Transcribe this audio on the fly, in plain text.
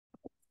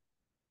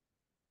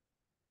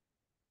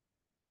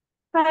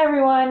Hi,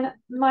 everyone.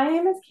 My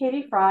name is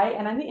Katie Fry,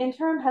 and I'm the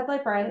interim head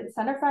librarian at the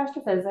Center for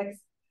Astrophysics.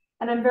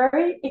 And I'm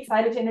very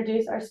excited to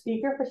introduce our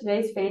speaker for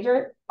today's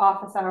PHaEDRA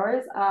office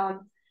hours.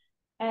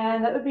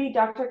 And that would be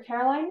Dr.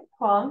 Caroline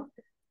Huang.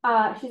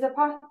 She's a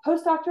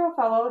postdoctoral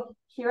fellow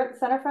here at the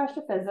Center for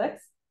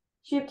Astrophysics.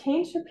 She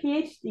obtained her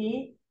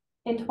PhD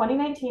in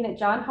 2019 at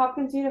Johns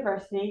Hopkins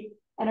University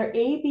and her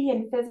AB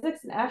in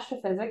Physics and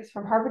Astrophysics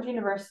from Harvard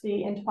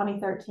University in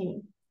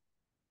 2013.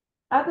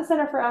 At the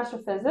Center for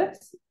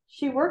Astrophysics,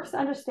 she works to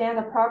understand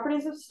the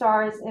properties of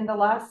stars in the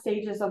last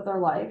stages of their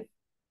life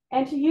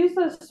and to use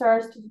those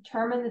stars to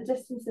determine the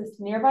distances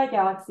to nearby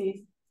galaxies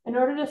in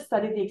order to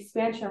study the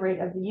expansion rate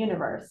of the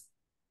universe.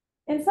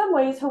 In some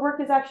ways, her work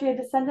is actually a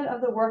descendant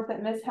of the work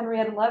that Miss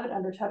Henrietta Leavitt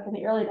undertook in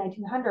the early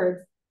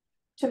 1900s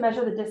to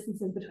measure the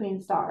distances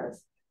between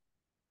stars.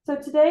 So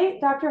today,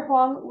 Dr.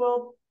 Huang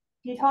will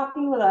be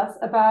talking with us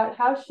about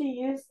how she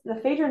used the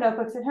PHaEDRA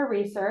notebooks in her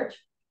research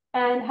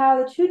and how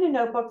the two new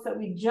notebooks that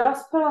we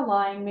just put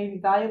online may be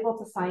valuable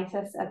to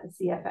scientists at the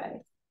CFA.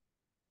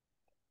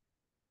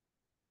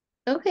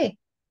 Okay,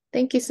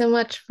 thank you so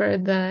much for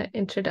the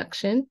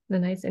introduction, the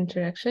nice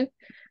introduction.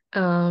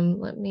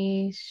 Let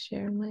me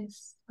share my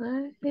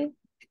slides.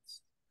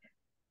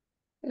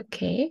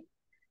 Okay,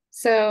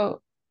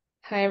 so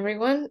hi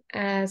everyone.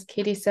 As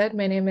Katie said,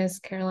 my name is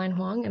Caroline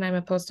Huang, and I'm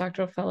a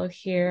postdoctoral fellow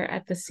here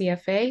at the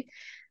CFA.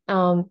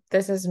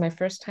 This is my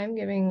first time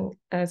giving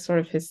a sort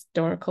of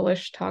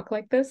historical-ish talk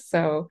like this,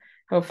 so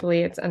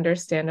hopefully it's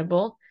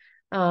understandable.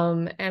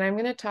 And I'm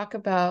going to talk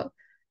about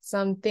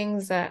some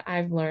things that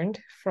I've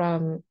learned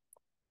from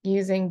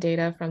using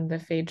data from the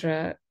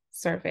PHaEDRA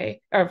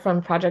survey or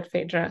from Project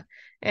PHaEDRA.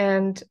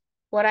 And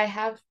what I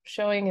have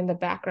showing in the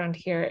background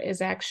here is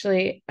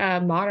actually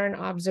modern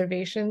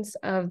observations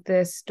of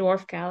this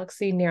dwarf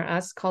galaxy near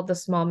us called the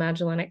Small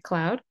Magellanic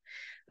Cloud.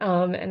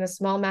 And the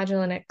Small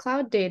Magellanic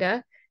Cloud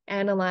data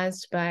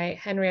analyzed by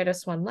Henrietta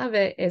Swan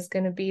Leavitt is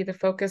going to be the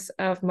focus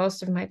of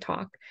most of my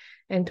talk.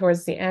 And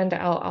towards the end,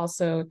 I'll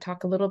also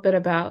talk a little bit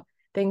about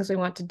things we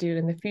want to do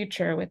in the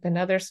future with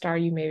another star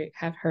you may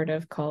have heard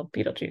of called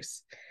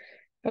Betelgeuse.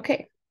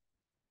 Okay,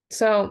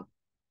 so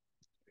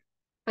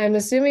I'm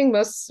assuming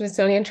most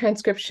Smithsonian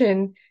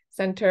Transcription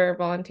Center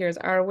volunteers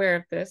are aware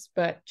of this,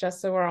 but just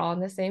so we're all on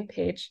the same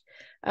page,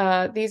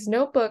 these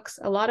notebooks,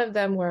 a lot of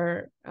them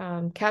were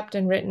kept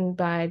and written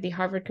by the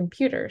Harvard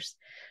computers,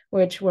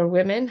 which were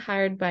women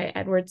hired by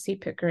Edward C.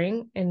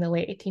 Pickering in the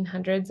late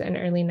 1800s and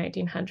early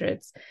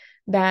 1900s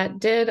that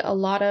did a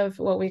lot of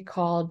what we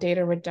call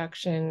data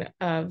reduction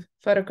of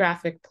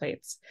photographic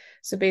plates.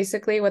 So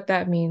basically what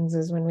that means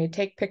is when we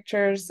take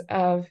pictures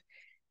of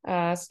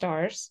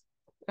stars,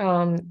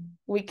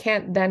 we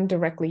can't then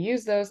directly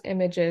use those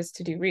images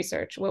to do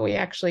research. What we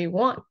actually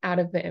want out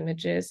of the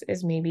images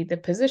is maybe the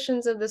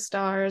positions of the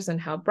stars and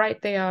how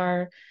bright they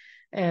are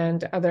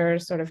and other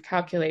sort of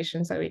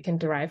calculations that we can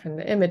derive from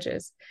the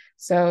images.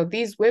 So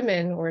these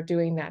women were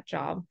doing that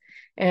job.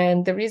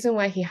 And the reason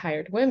why he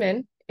hired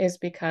women is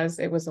because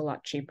it was a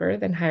lot cheaper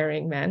than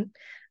hiring men.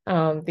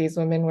 These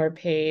women were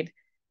paid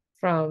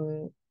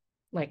from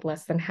like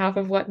less than half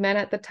of what men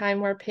at the time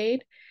were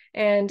paid.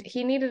 And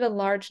he needed a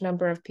large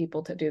number of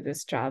people to do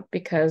this job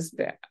because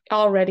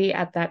already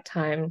at that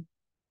time,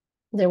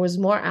 there was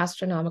more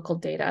astronomical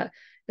data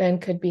than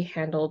could be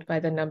handled by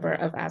the number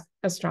of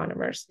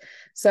astronomers.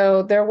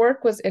 So their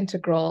work was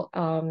integral,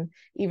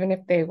 even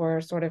if they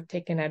were sort of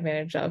taken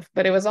advantage of.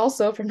 But it was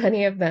also, for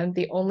many of them,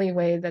 the only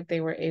way that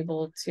they were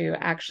able to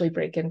actually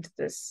break into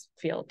this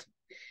field.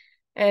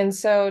 And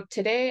so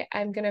today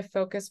I'm going to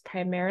focus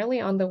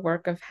primarily on the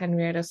work of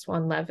Henrietta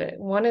Swan Leavitt,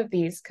 one of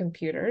these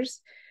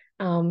computers.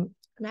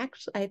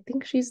 I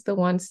think she's the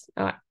one,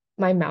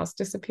 my mouse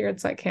disappeared,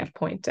 so I can't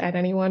point at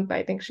anyone, but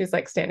I think she's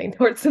like standing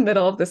towards the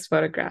middle of this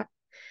photograph.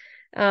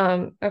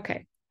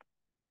 Okay,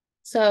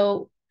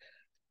 so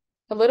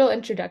a little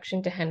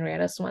introduction to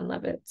Henrietta Swan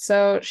Leavitt.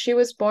 So she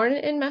was born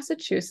in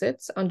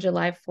Massachusetts on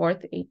July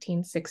 4th,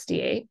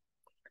 1868.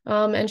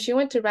 And she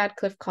went to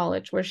Radcliffe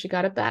College, where she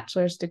got a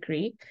bachelor's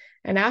degree.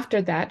 And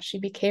after that, she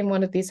became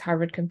one of these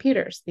Harvard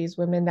computers, these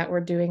women that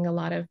were doing a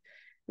lot of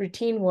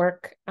routine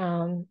work,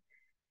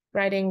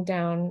 writing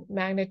down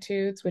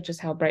magnitudes, which is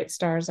how bright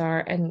stars are,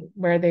 and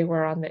where they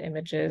were on the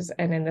images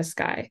and in the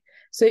sky.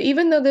 So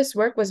even though this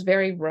work was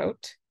very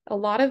rote, a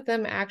lot of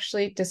them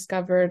actually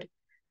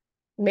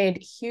made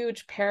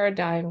huge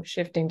paradigm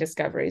shifting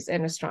discoveries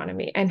in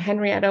astronomy, and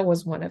Henrietta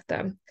was one of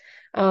them.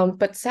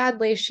 But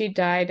sadly, she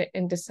died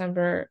in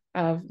December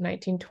of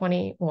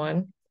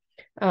 1921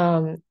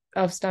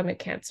 of stomach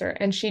cancer,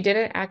 and she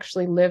didn't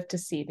actually live to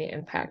see the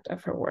impact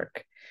of her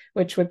work,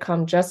 which would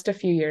come just a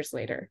few years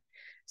later.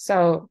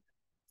 So,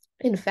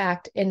 in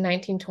fact, in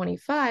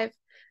 1925,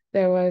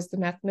 there was the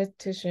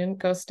mathematician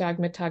Gustav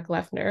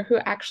Mittag-Leffner who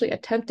actually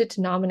attempted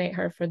to nominate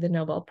her for the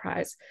Nobel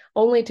Prize,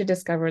 only to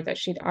discover that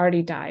she'd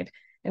already died.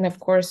 And of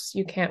course,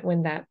 you can't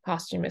win that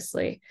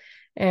posthumously.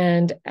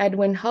 And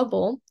Edwin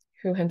Hubble,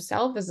 who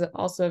himself is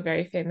also a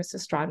very famous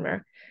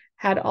astronomer,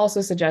 had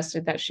also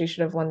suggested that she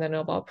should have won the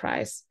Nobel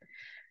Prize.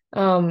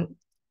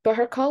 But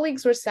her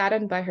colleagues were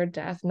saddened by her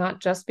death, not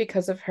just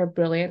because of her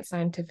brilliant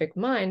scientific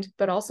mind,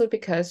 but also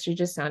because she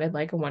just sounded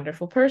like a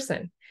wonderful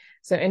person.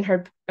 So in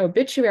her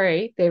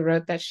obituary, they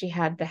wrote that she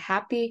had the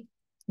happy,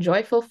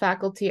 joyful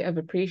faculty of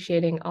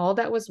appreciating all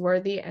that was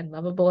worthy and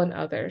lovable in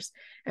others,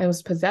 and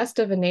was possessed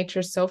of a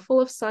nature so full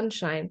of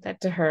sunshine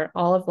that to her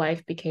all of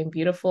life became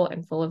beautiful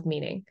and full of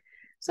meaning.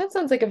 So that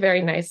sounds like a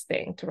very nice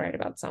thing to write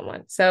about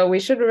someone. So we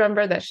should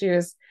remember that she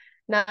was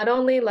not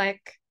only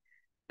like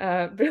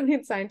a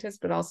brilliant scientist,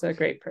 but also a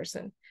great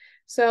person.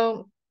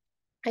 So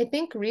I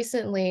think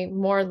recently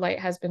more light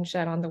has been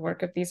shed on the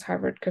work of these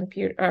Harvard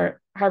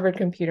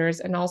computers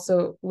and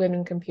also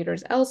women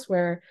computers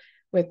elsewhere,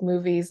 with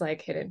movies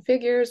like Hidden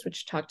Figures,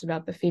 which talked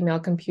about the female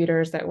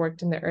computers that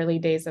worked in the early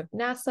days of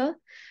NASA.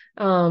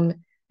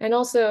 And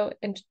also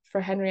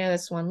for Henrietta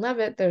Swan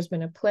Leavitt, there's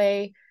been a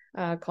play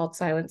called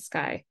Silent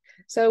Sky.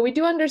 So we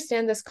do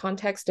understand this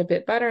context a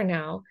bit better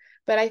now,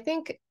 but I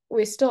think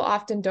we still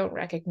often don't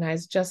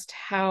recognize just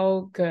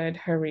how good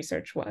her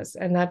research was.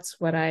 And that's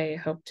what I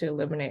hope to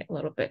illuminate a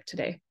little bit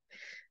today.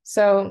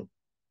 So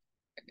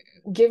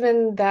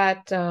given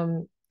that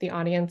the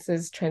audience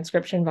is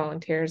transcription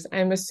volunteers,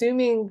 I'm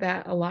assuming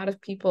that a lot of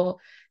people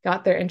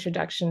got their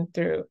introduction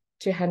to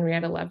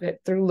Henrietta Leavitt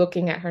through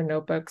looking at her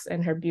notebooks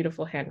and her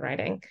beautiful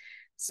handwriting.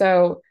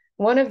 So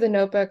one of the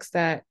notebooks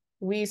that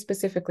we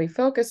specifically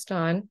focused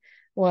on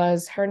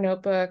was her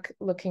notebook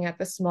looking at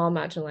the Small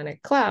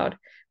Magellanic Cloud,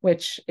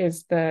 which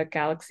is the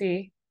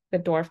galaxy, the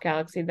dwarf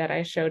galaxy that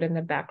I showed in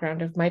the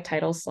background of my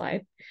title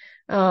slide.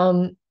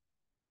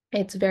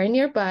 It's very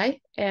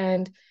nearby,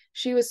 and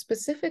she was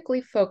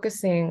specifically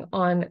focusing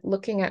on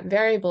looking at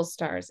variable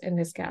stars in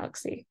this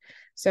galaxy.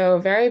 So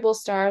variable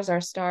stars are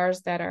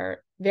stars that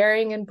are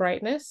varying in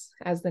brightness,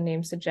 as the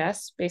name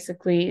suggests.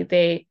 Basically,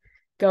 they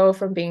go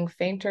from being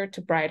fainter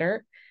to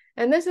brighter.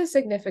 And this is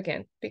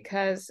significant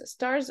because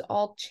stars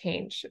all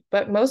change,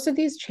 but most of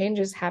these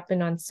changes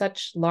happen on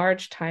such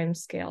large time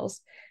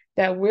scales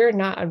that we're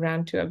not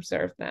around to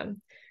observe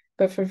them.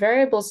 But for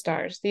variable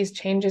stars, these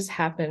changes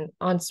happen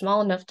on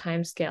small enough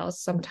time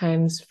scales,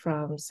 sometimes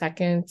from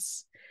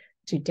seconds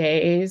to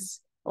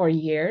days or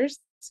years,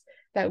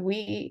 that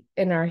we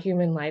in our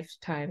human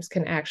lifetimes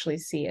can actually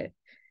see it.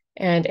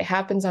 And it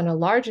happens on a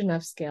large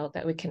enough scale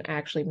that we can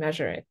actually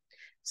measure it.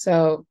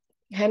 So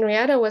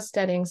Henrietta was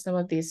studying some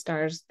of these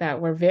stars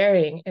that were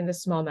varying in the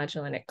Small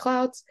Magellanic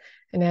Clouds.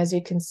 And as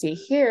you can see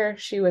here,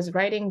 she was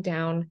writing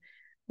down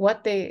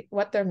what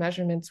their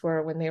measurements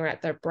were when they were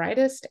at their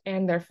brightest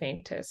and their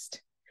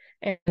faintest.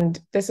 And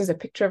this is a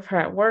picture of her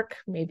at work,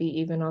 maybe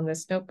even on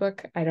this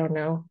notebook. I don't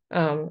know.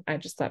 I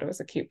just thought it was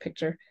a cute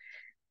picture.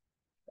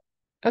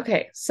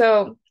 Okay,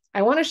 so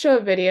I want to show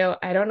a video.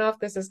 I don't know if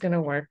this is going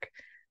to work,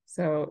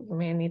 so you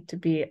may need to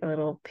be a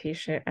little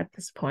patient at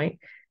this point.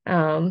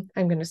 I'm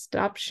going to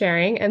stop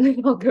sharing and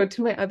then I'll go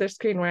to my other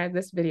screen where I have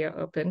this video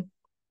open.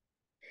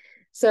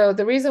 So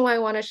the reason why I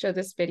want to show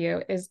this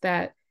video is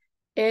that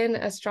in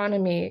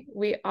astronomy,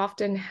 we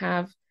often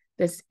have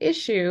this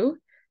issue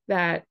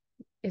that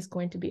is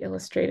going to be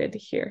illustrated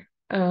here.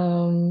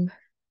 Can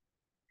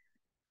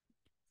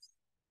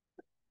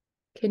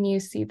you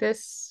see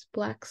this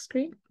black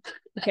screen?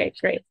 Okay,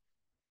 great.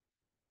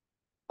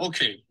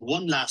 Okay,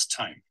 one last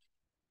time.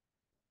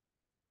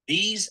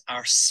 These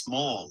are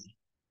small,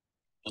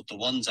 but the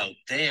ones out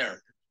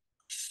there,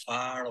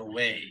 far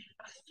away.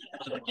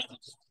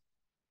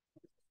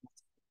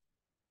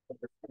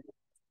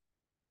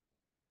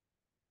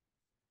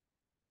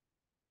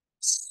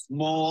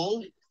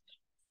 Small,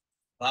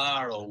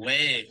 far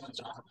away.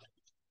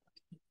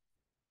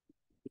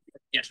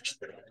 Yes.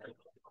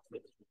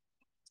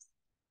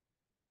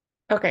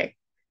 Okay,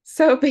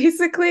 so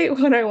basically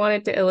what I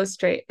wanted to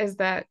illustrate is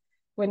that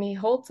when he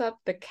holds up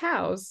the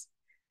cows,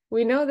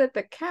 we know that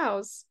the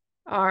cows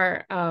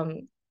are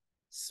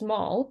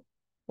small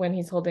when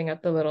he's holding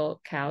up the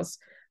little cows.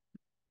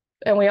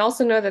 And we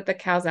also know that the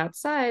cows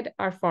outside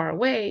are far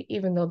away,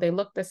 even though they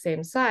look the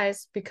same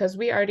size, because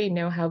we already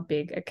know how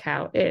big a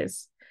cow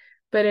is.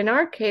 But in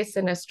our case,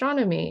 in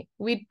astronomy,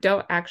 we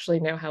don't actually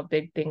know how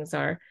big things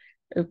are.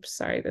 Oops,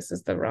 sorry, this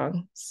is the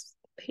wrong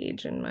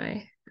page in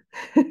my...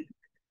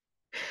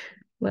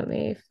 Let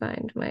me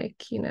find my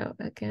keynote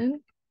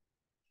again.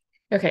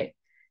 Okay.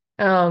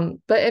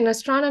 But in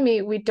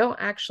astronomy, we don't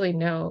actually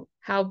know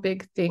how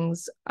big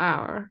things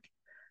are.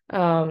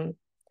 And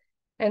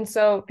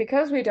so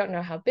because we don't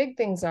know how big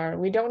things are,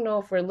 we don't know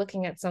if we're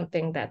looking at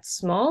something that's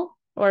small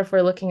or if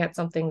we're looking at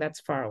something that's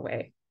far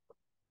away.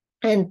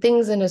 And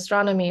things in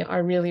astronomy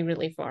are really,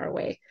 really far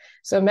away.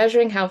 So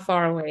measuring how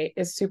far away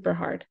is super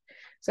hard.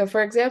 So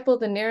for example,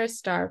 the nearest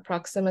star,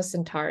 Proxima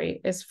Centauri,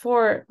 is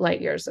 4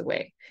 light years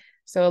away.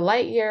 So a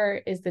light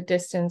year is the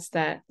distance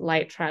that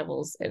light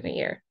travels in a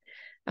year.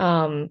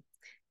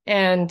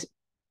 And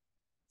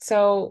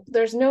so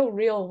there's no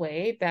real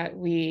way that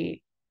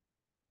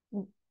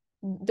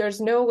there's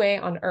no way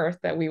on Earth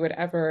that we would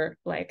ever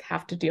like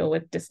have to deal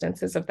with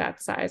distances of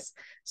that size.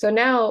 So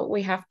now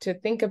we have to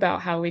think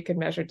about how we could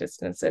measure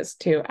distances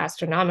to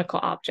astronomical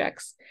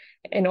objects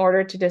in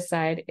order to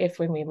decide if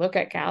when we look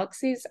at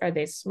galaxies, are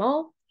they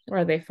small or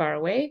are they far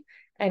away?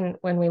 And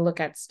when we look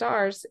at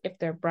stars, if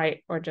they're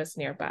bright or just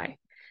nearby.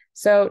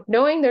 So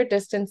knowing their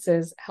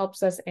distances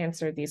helps us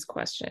answer these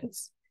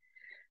questions.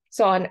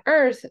 So on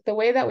Earth, the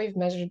way that we've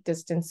measured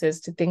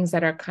distances to things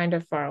that are kind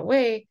of far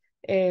away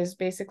is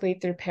basically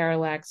through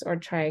parallax or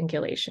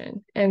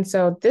triangulation. And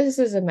so this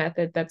is a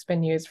method that's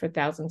been used for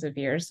thousands of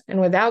years. And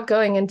without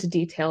going into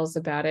details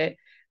about it,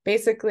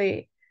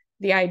 basically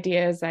the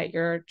idea is that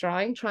you're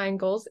drawing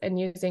triangles and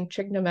using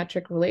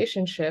trigonometric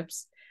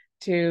relationships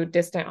to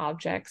distant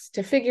objects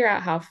to figure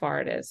out how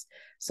far it is.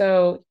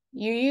 So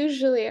you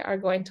usually are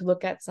going to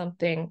look at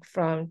something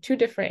from two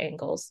different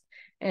angles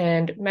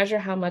and measure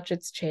how much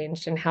it's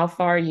changed and how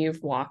far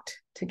you've walked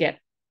to get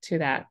to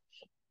that.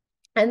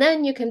 And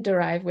then you can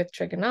derive with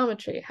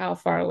trigonometry how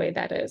far away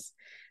that is.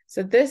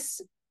 So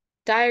this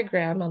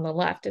diagram on the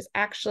left is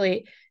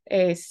actually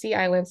a sea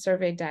island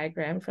survey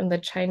diagram from the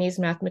Chinese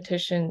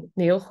mathematician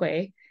Liu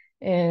Hui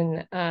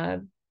in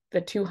the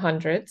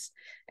 200s.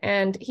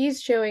 And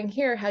he's showing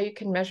here how you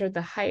can measure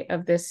the height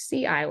of this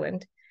sea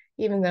island,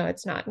 even though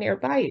it's not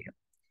nearby you.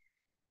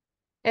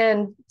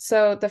 And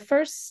so the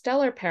first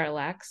stellar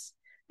parallax,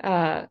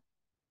 that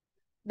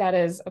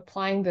is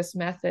applying this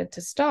method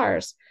to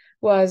stars,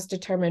 was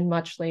determined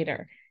much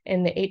later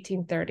in the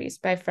 1830s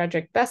by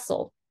Frederick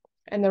Bessel.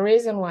 And the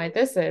reason why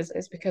this is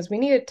because we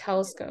needed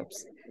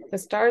telescopes. The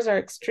stars are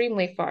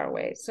extremely far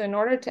away. So in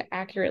order to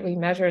accurately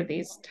measure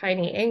these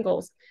tiny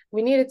angles,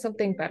 we needed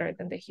something better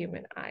than the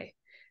human eye.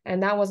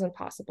 And that wasn't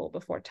possible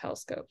before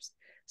telescopes.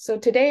 So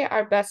today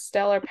our best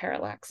stellar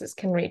parallaxes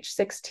can reach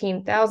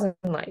 16,000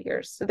 light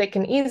years. So they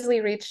can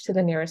easily reach to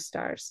the nearest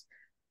stars.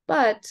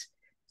 But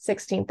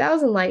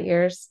 16,000 light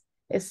years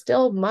is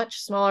still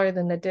much smaller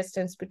than the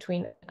distance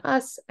between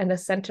us and the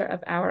center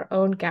of our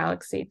own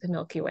galaxy, the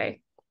Milky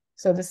Way.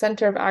 So the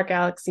center of our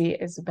galaxy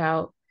is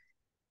about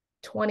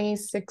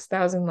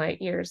 26,000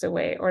 light years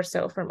away or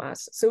so from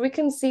us. So we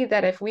can see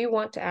that if we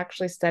want to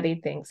actually study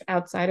things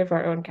outside of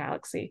our own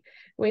galaxy,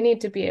 we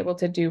need to be able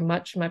to do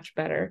much, much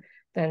better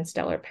than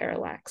stellar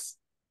parallax.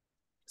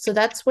 So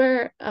that's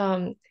where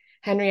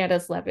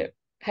Henrietta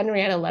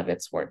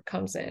Leavitt's work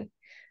comes in.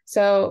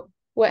 So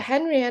what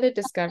Henrietta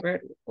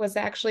discovered was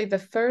actually the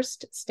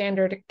first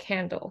standard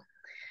candle.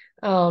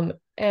 And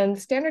the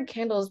standard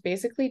candle is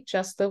basically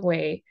just the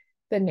way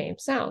the name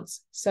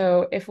sounds.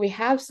 So if we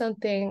have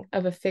something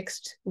of a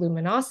fixed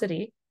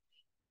luminosity,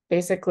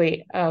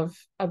 basically of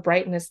a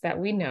brightness that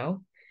we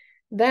know,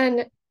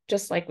 then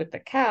just like with the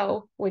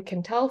cow, we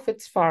can tell if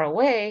it's far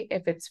away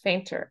if it's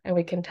fainter, and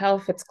we can tell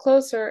if it's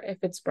closer if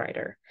it's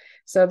brighter.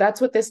 So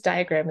that's what this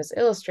diagram is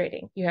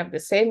illustrating. You have the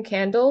same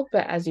candle,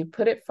 but as you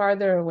put it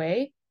farther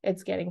away,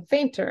 it's getting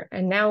fainter.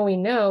 And now we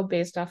know,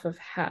 based off of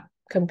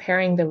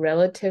comparing the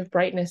relative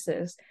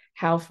brightnesses,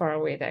 how far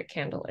away that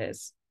candle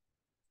is.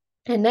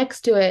 And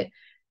next to it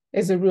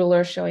is a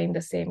ruler showing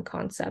the same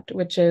concept,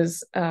 which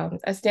is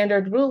a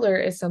standard ruler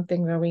is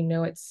something where we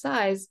know its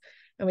size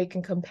and we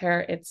can compare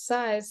its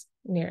size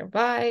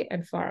nearby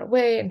and far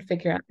away and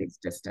figure out these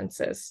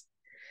distances.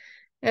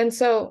 And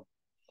so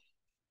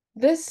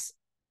this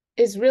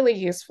is really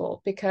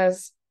useful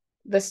because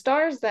the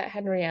stars that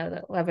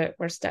Henrietta Leavitt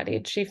were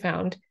studied, she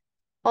found,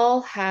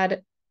 all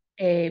had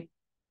a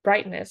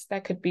brightness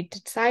that could be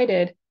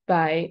decided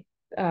by,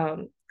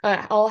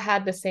 all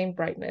had the same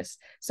brightness.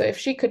 So if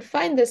she could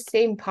find this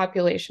same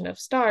population of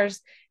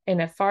stars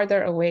in a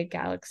farther away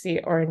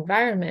galaxy or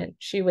environment,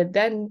 she would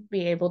then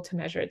be able to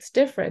measure its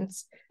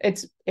distance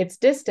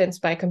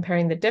by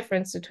comparing the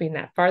difference between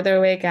that farther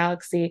away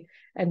galaxy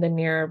and the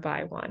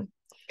nearby one.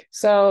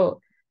 So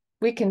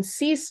we can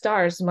see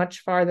stars much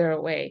farther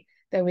away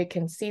than we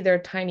can see their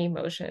tiny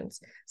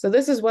motions. So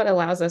this is what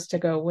allows us to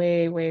go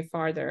way, way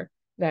farther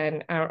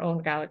than our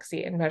own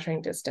galaxy in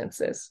measuring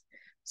distances.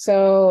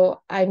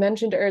 So I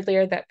mentioned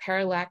earlier that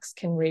parallax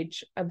can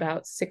reach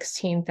about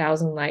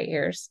 16,000 light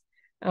years.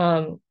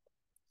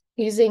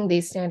 Using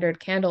these standard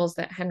candles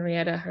that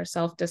Henrietta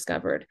herself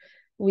discovered,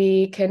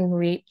 we can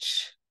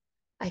reach,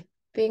 I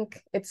think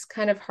it's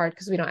kind of hard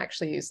because we don't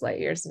actually use light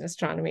years in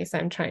astronomy, so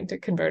I'm trying to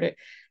convert it,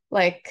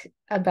 like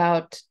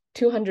about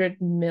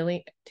 200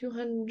 million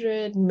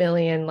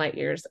light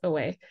years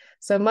away.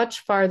 So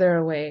much farther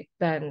away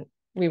than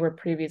we were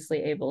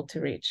previously able to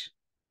reach.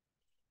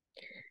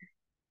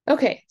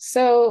 Okay,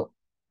 so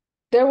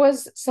there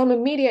was some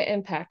immediate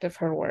impact of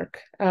her work.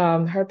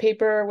 Her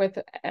paper with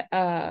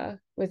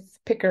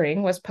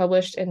Pickering was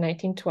published in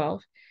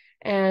 1912.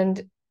 And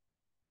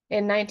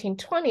in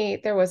 1920,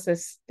 there was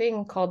this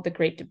thing called the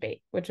Great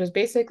Debate, which was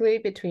basically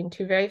between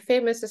two very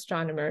famous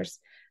astronomers,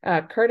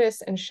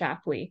 Curtis and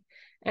Shapley.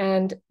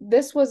 And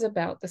this was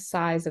about the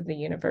size of the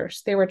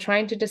universe. They were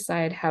trying to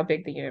decide how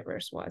big the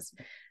universe was,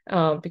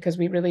 because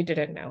we really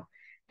didn't know.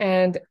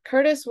 And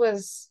Curtis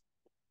was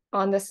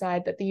on the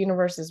side that the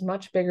universe is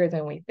much bigger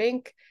than we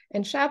think,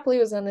 and Shapley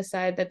was on the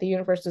side that the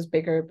universe is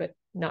bigger, but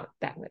not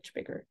that much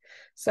bigger.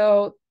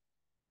 So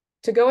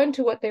to go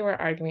into what they were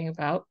arguing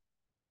about,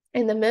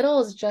 in the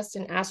middle is just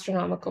an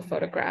astronomical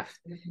photograph.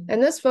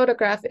 And this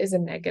photograph is a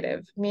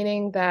negative,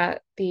 meaning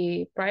that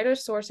the brighter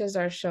sources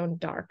are shown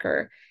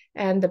darker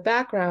and the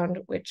background,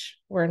 which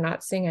we're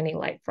not seeing any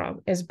light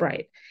from, is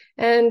bright.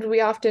 And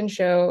we often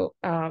show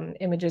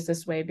images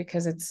this way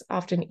because it's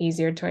often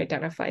easier to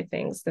identify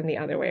things than the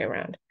other way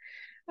around.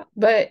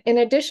 But in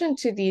addition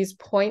to these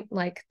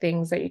point-like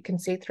things that you can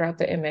see throughout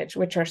the image,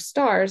 which are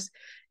stars,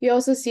 you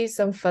also see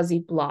some fuzzy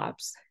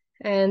blobs,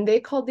 and they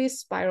call these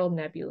spiral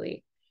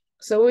nebulae.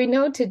 So we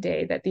know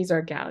today that these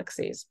are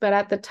galaxies, but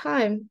at the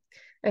time,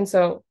 and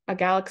so a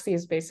galaxy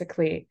is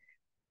basically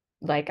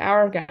like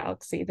our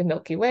galaxy, the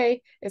Milky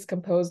Way, is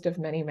composed of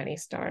many, many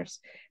stars.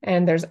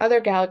 And there's other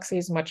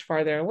galaxies much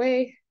farther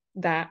away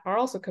that are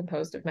also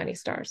composed of many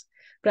stars.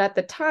 But at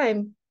the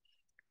time,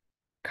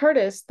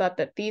 Curtis thought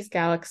that these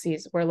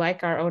galaxies were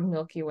like our own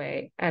Milky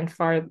Way and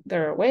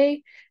farther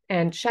away,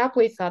 and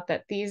Shapley thought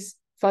that these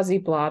fuzzy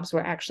blobs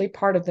were actually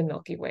part of the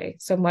Milky Way,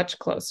 so much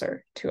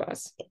closer to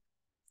us.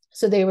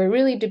 So they were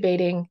really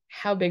debating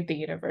how big the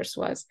universe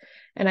was.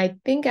 And I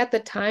think at the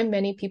time,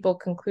 many people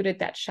concluded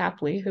that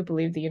Shapley, who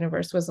believed the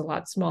universe was a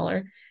lot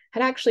smaller,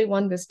 had actually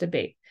won this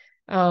debate.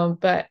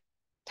 But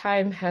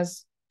time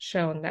has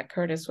shown that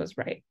Curtis was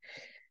right.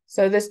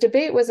 So this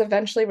debate was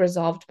eventually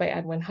resolved by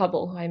Edwin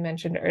Hubble, who I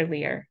mentioned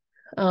earlier.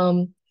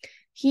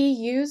 He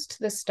used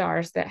the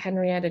stars that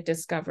Henrietta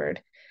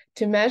discovered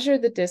to measure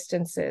the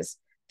distances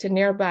to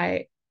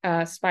nearby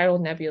spiral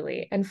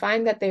nebulae and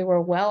find that they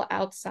were well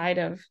outside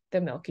of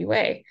the Milky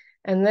Way.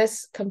 And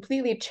this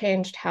completely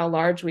changed how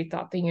large we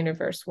thought the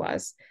universe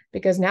was,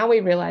 because now we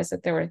realize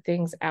that there were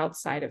things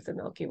outside of the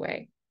Milky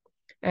Way.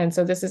 And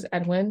so this is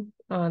Edwin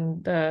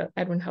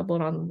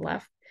Hubble on the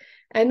left.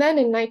 And then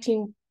in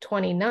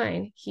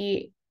 1929,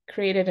 he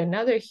created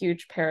another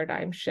huge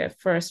paradigm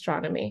shift for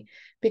astronomy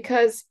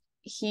because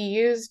he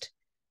used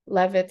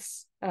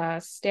Leavitt's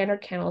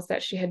standard candles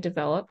that she had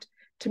developed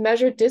to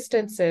measure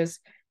distances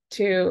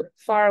to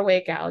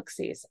faraway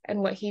galaxies. And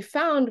what he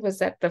found was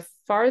that the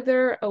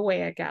farther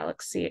away a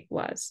galaxy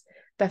was,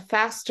 the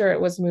faster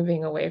it was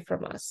moving away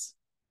from us.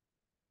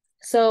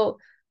 So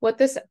what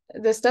this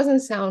doesn't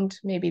sound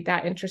maybe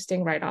that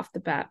interesting right off the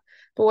bat,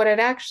 but what it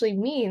actually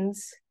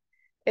means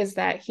is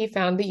that he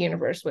found the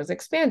universe was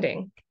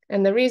expanding.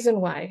 And the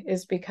reason why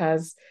is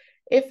because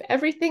if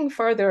everything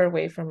farther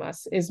away from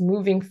us is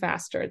moving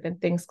faster than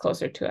things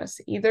closer to us,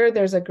 either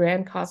there's a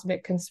grand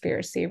cosmic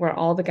conspiracy where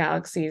all the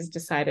galaxies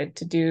decided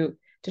to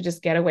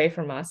just get away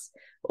from us,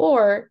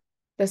 or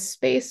the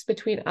space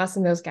between us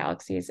and those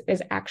galaxies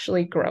is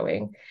actually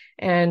growing.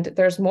 And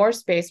there's more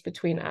space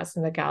between us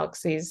and the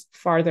galaxies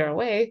farther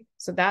away,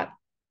 so that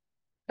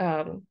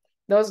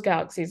those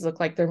galaxies look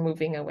like they're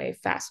moving away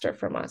faster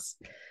from us.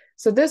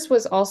 So this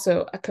was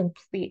also a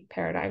complete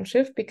paradigm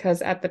shift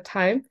because at the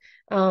time,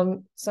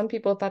 some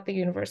people thought the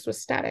universe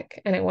was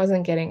static and it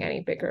wasn't getting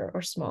any bigger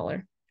or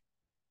smaller.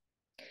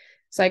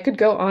 So I could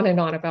go on and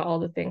on about all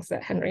the things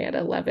that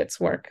Henrietta Leavitt's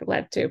work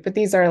led to, but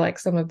these are like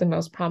some of the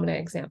most prominent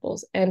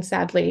examples. And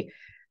sadly,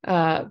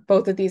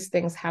 both of these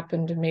things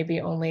happened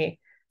maybe only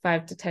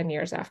 5 to 10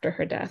 years after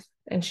her death,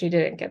 and she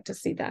didn't get to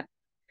see that.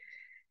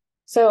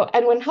 So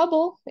Edwin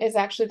Hubble is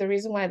actually the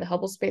reason why the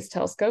Hubble Space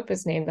Telescope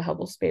is named the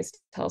Hubble Space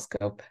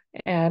Telescope,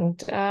 and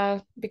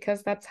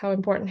because that's how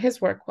important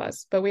his work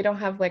was. But we don't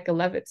have like a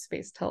Leavitt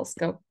Space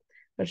Telescope,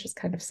 which is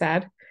kind of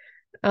sad.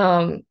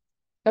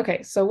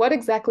 Okay, so what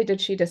exactly did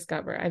she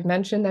discover? I've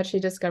mentioned that she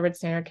discovered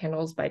standard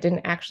candles, but I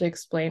didn't actually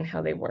explain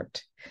how they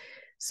worked.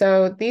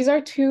 So these are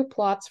two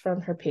plots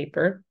from her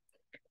paper.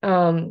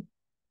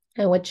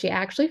 And what she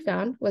actually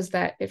found was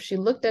that if she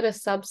looked at a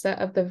subset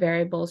of the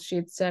variables she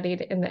had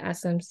studied in the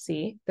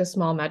SMC, the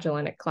Small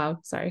Magellanic Cloud,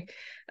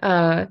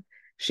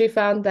 she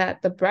found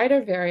that the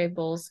brighter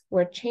variables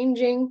were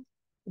changing,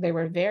 they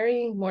were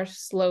varying more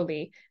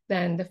slowly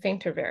than the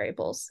fainter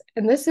variables.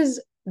 And this is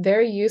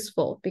very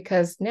useful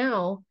because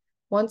now,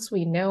 once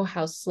we know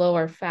how slow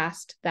or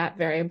fast that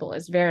variable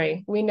is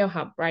varying, we know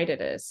how bright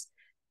it is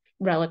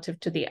relative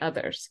to the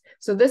others.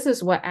 So this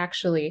is what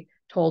actually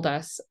told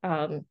us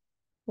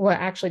what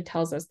actually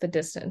tells us the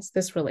distance,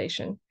 this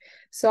relation.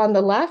 So on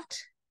the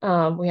left,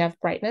 we have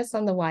brightness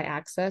on the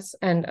y-axis,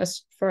 and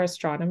for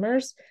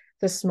astronomers,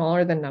 the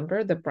smaller the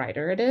number, the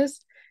brighter it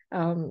is,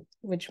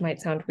 which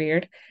might sound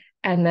weird.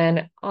 And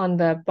then on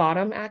the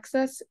bottom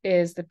axis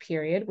is the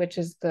period, which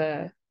is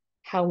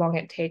how long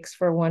it takes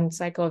for one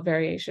cycle of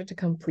variation to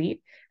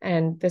complete.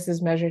 And this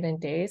is measured in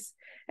days.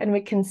 And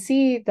we can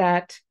see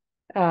that,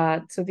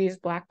 so these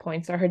black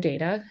points are her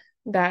data,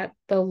 that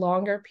the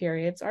longer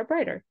periods are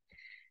brighter.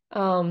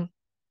 On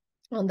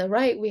the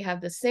right, we have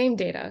the same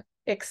data,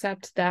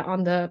 except that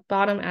on the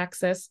bottom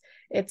axis,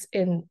 it's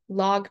in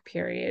log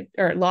period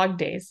or log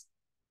days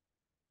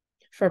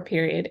for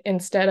period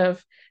instead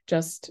of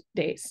just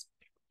days.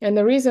 And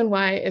the reason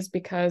why is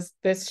because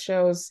this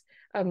shows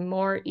a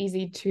more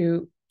easy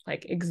to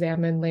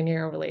examine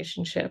linear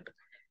relationship.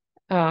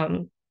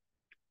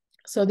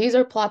 So these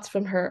are plots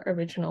from her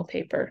original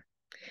paper.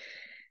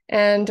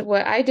 And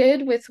what I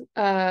did with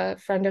a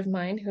friend of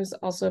mine who's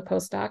also a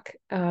postdoc,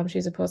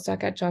 she's a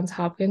postdoc at Johns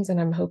Hopkins, and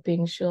I'm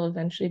hoping she'll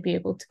eventually be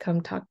able to come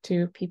talk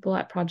to people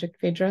at Project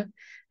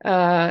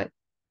PHaEDRA,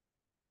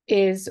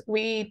 is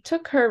we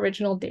took her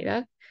original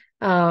data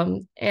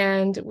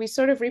And we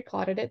sort of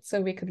replotted it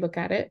so we could look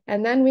at it.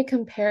 And then we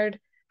compared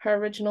her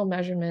original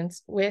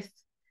measurements with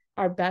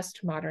our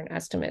best modern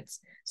estimates.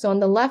 So on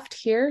the left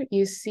here,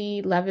 you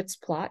see Levitt's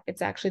plot.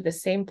 It's actually the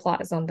same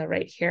plot as on the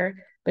right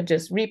here, but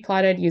just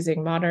replotted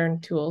using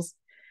modern tools.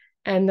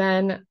 And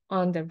then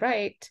on the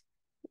right,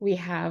 we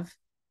have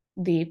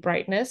the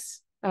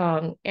brightness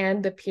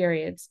and the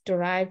periods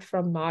derived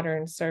from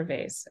modern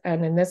surveys.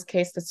 And in this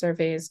case, the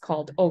survey is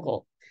called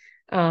OGLE.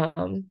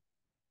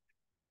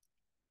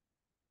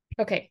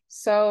 Okay,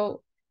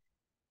 so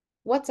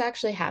what's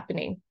actually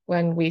happening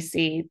when we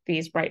see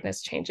these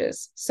brightness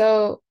changes?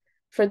 So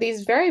for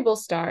these variable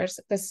stars,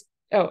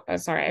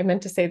 sorry, I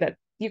meant to say that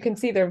you can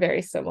see they're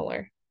very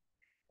similar.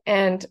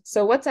 And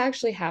so what's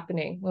actually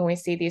happening when we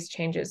see these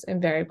changes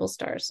in variable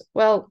stars?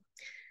 Well,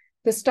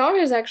 the star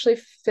is actually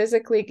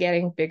physically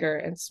getting bigger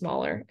and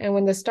smaller. And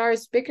when the star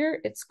is bigger,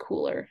 it's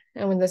cooler.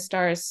 And when the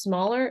star is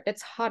smaller,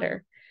 it's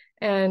hotter.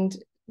 And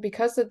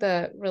because of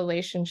the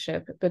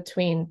relationship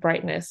between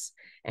brightness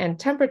and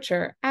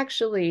temperature,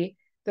 actually,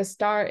 the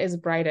star is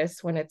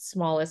brightest when it's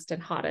smallest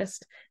and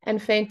hottest,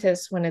 and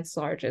faintest when it's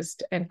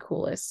largest and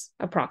coolest,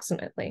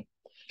 approximately.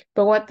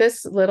 But what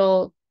this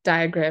little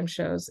diagram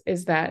shows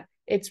is that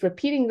it's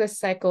repeating this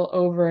cycle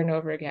over and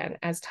over again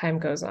as time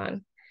goes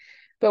on.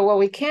 But what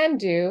we can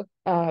do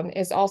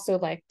is also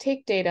like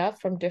take data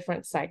from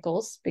different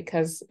cycles,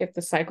 because if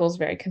the cycle is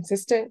very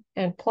consistent,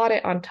 and plot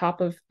it on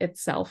top of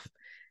itself,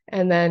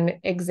 and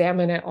then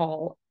examine it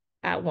all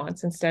at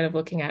once instead of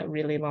looking at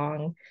really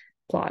long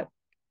plot.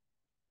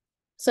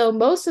 So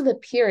most of the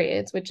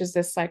periods, which is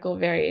this cycle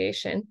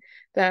variation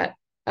that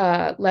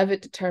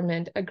Levitt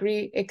determined,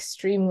 agree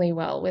extremely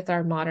well with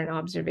our modern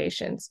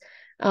observations.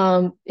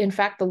 In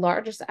fact, the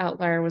largest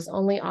outlier was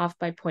only off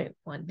by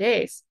 0.1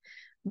 days.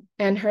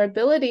 And her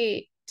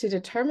ability to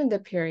determine the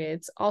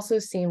periods also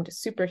seemed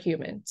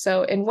superhuman.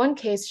 So in one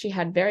case, she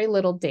had very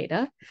little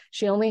data.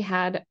 She only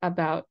had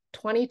about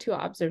 22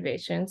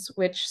 observations,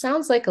 which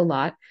sounds like a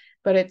lot,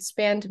 but it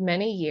spanned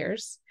many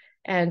years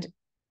and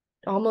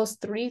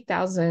almost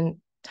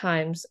 3,000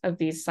 times of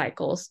these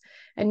cycles.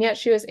 And yet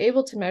she was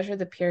able to measure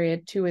the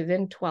period to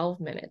within 12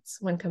 minutes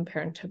when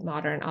compared to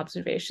modern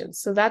observations.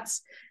 So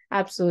that's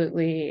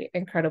absolutely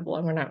incredible.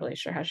 And we're not really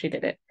sure how she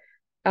did it.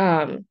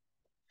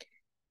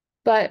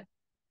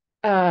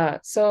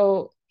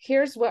 So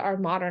here's what our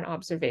modern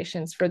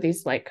observations for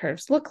these light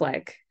curves look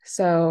like.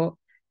 So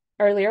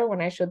earlier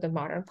when I showed the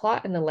modern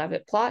plot and the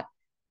Levitt plot,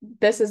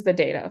 this is the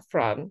data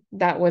from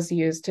that was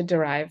used to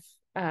derive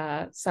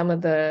some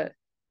of the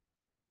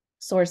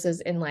sources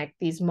in like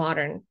these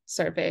modern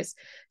surveys.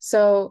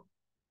 So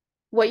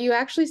what you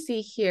actually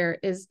see here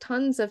is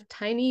tons of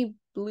tiny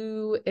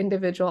blue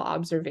individual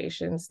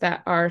observations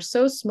that are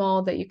so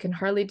small that you can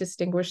hardly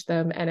distinguish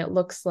them, and it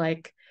looks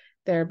like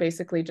they're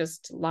basically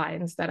just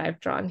lines that I've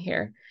drawn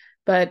here.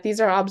 But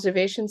these are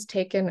observations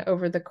taken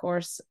over the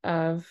course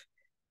of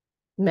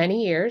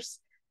many years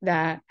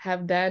that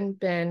have then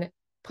been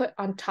put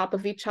on top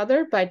of each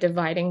other by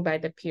dividing by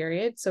the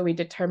period. So we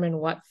determine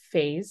what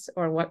phase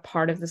or what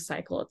part of the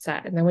cycle it's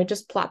at, and then we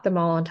just plot them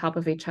all on top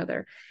of each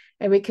other.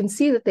 And we can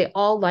see that they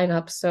all line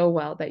up so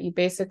well that you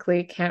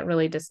basically can't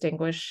really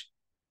distinguish,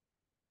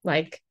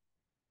 like,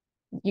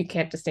 you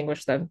can't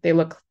distinguish them. They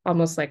look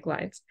almost like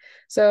lines.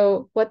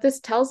 So what this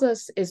tells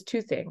us is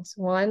two things.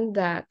 One,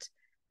 that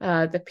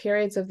the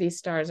periods of these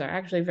stars are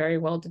actually very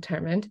well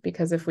determined,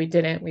 because if we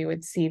didn't, we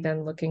would see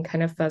them looking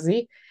kind of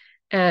fuzzy.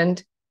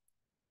 And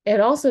it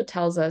also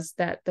tells us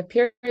that the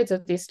periods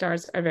of these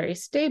stars are very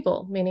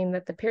stable, meaning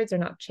that the periods are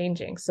not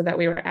changing, so that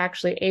we were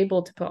actually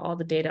able to put all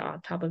the data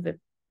on top of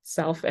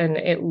itself, and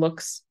it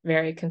looks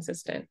very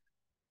consistent.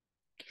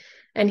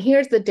 And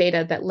here's the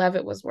data that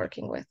Levitt was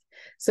working with.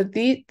 So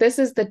this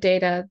is the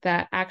data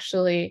that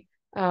actually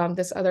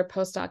this other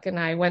postdoc and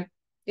I went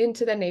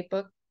into the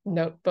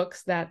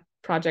notebooks that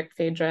Project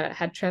PHaEDRA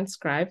had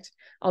transcribed,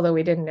 although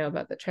we didn't know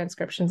about the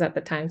transcriptions at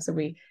the time, so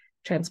we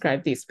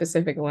transcribed these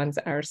specific ones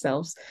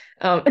ourselves.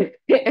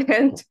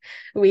 And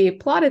we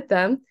plotted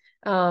them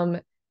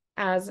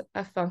as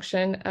a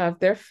function of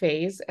their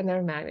phase and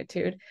their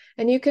magnitude.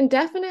 And you can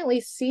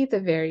definitely see the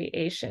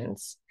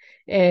variations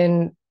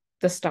in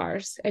the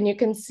stars. And you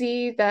can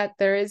see that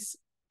there is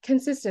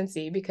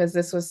consistency, because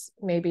this was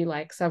maybe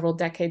like several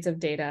decades of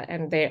data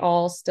and they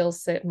all still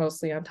sit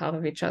mostly on top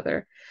of each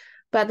other.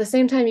 But at the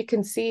same time, you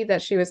can see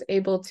that she was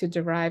able to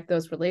derive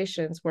those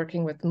relations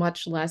working with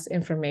much less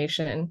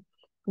information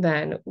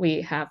than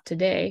we have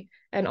today.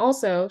 And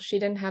also, she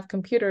didn't have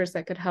computers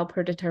that could help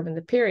her determine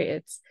the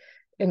periods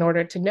in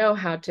order to know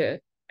how to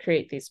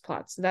create these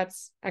plots. So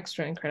that's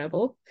extra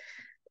incredible.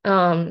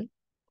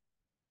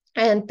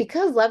 And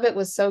because Levitt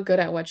was so good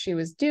at what she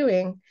was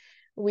doing,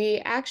 we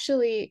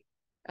actually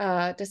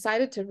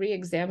decided to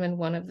re-examine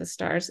one of the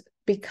stars,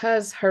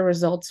 because her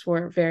results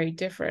were very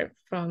different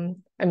from,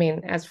 I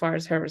mean, as far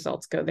as her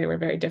results go, they were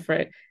very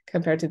different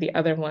compared to the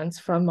other ones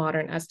from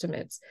modern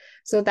estimates.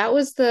 So that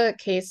was the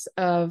case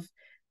of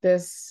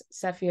this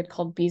Cepheid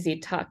called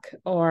BZ-Tuck,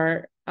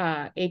 or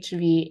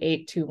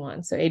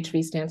HV821. So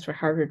HV stands for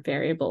Harvard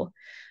variable.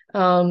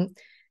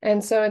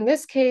 And so in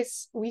this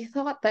case, we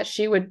thought that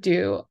she would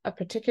do a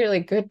particularly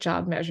good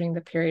job measuring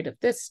the period of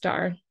this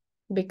star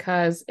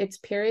because its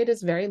period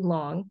is very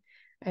long.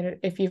 And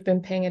if you've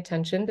been paying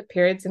attention, the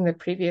periods in the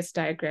previous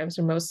diagrams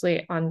are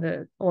mostly on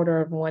the order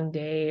of 1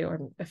 day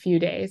or a few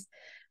days.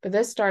 But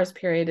this star's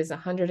period is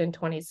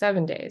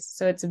 127 days.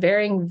 So it's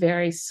varying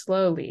very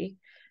slowly.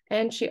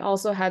 And she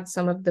also had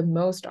some of the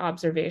most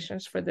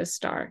observations for this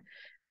star.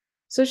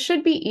 So it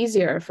should be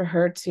easier for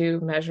her to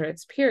measure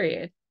its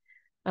period.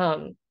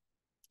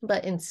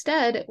 But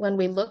instead, when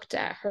we looked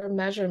at her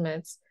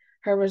measurements,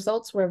 her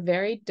results were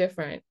very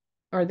different,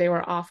 or they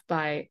were off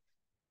by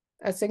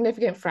a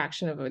significant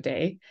fraction of a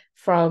day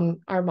from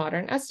our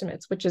modern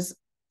estimates, which is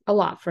a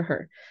lot for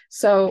her.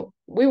 So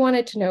we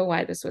wanted to know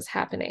why this was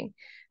happening.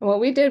 And what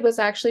we did was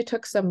actually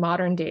took some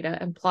modern data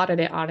and plotted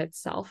it on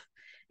itself.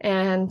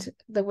 And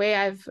the way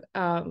I've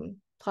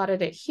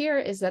plotted it here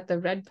is that the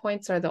red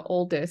points are the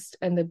oldest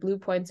and the blue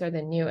points are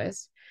the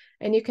newest.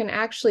 And you can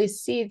actually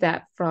see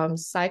that from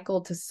cycle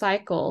to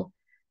cycle,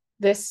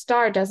 this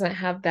star doesn't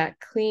have that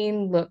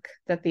clean look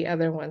that the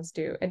other ones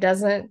do. It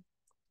doesn't,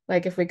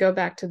 like if we go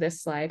back to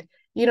this slide,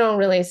 you don't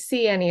really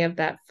see any of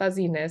that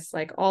fuzziness,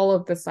 like all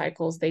of the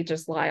cycles, they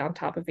just lie on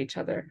top of each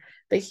other.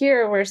 But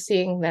here we're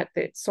seeing that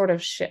it sort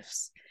of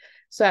shifts.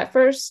 So at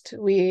first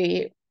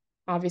we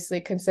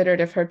obviously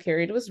considered if her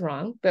period was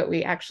wrong, but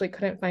we actually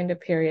couldn't find a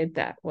period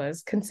that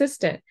was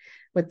consistent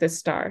with this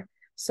star.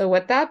 So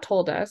what that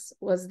told us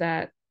was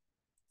that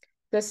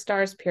this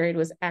star's period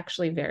was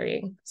actually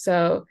varying.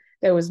 So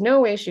there was no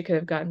way she could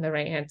have gotten the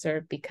right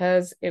answer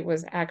because it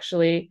was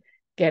actually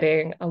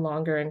getting a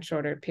longer and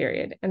shorter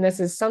period. And this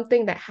is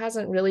something that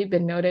hasn't really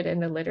been noted in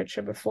the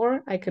literature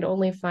before. I could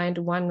only find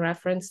one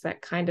reference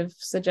that kind of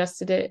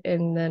suggested it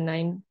in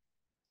the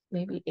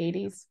maybe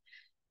 80s,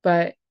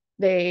 but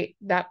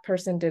that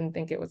person didn't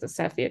think it was a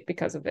Cepheid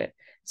because of it.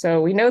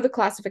 So we know the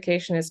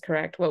classification is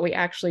correct. What we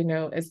actually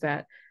know is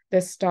that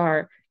this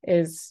star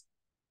is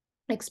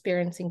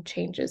experiencing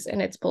changes in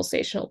its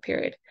pulsational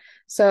period.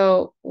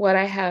 So what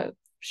I have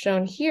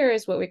shown here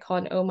is what we call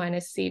an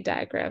O-C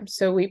diagram.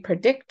 So we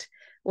predict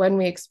when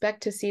we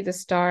expect to see the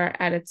star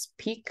at its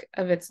peak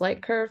of its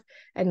light curve,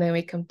 and then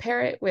we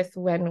compare it with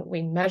when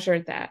we measure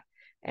that.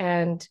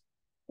 And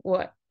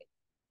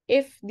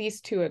if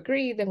these two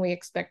agree, then we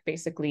expect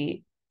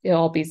basically it'll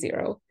all be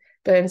zero.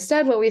 But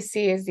instead, what we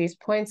see is these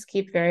points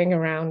keep varying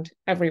around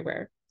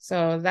everywhere.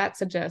 So that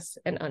suggests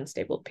an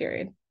unstable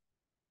period.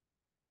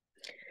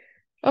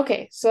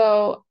 Okay,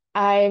 so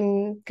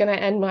I'm going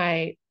to end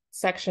my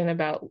section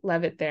about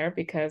Levitt there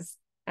because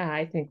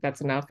I think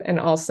that's enough. And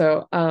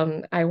also,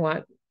 I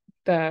want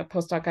the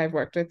postdoc I've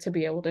worked with to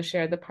be able to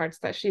share the parts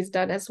that she's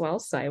done as well,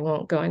 so I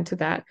won't go into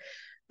that.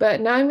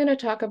 But now I'm going to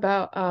talk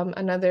about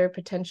another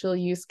potential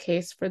use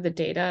case for the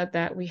data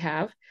that we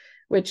have,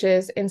 which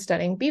is in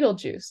studying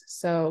Betelgeuse.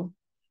 So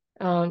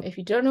if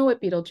you don't know what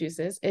Betelgeuse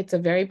is, it's a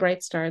very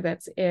bright star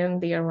that's in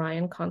the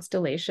Orion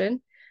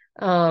constellation.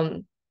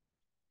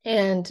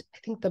 And I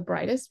think the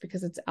brightest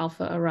because it's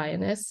Alpha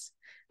Orionis.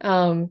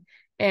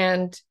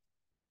 And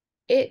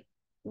it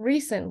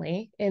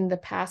recently, in the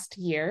past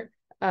year,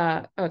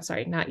 I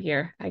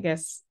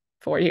guess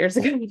 4 years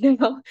ago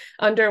now,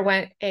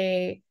 underwent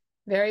a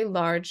very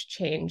large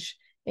change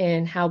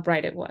in how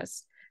bright it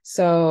was.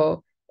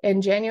 So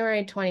in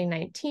January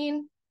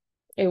 2019,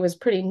 it was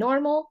pretty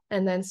normal.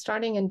 And then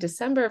starting in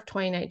December of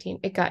 2019,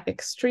 it got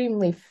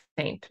extremely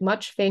faint,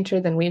 much fainter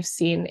than we've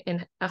seen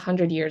in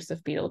 100 years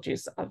of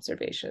Betelgeuse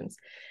observations.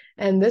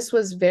 And this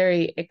was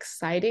very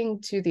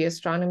exciting to the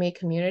astronomy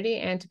community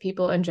and to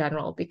people in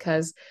general,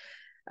 because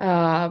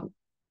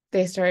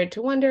they started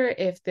to wonder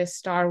if this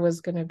star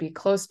was going to be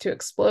close to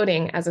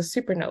exploding as a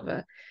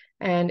supernova.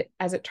 And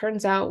as it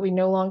turns out, we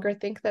no longer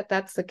think that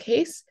that's the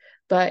case,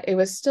 but it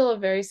was still a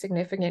very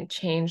significant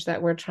change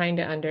that we're trying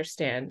to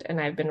understand. And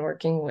I've been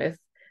working with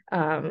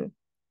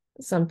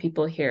some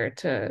people here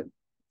to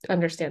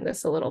understand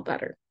this a little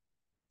better.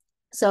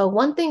 So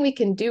one thing we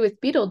can do with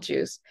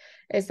Betelgeuse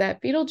is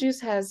that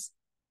Betelgeuse has,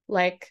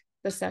 like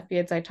the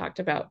Cepheids I talked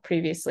about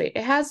previously,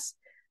 it's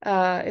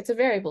a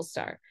variable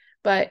star,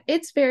 but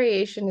its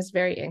variation is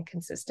very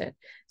inconsistent.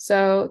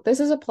 So this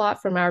is a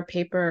plot from our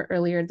paper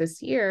earlier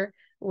this year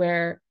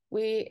where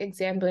we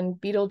examined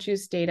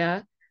Betelgeuse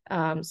data.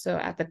 So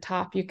at the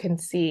top, you can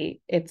see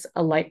it's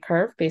a light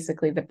curve,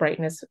 basically the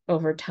brightness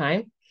over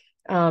time.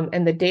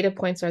 And the data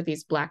points are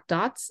these black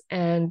dots,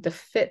 and the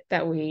fit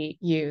that we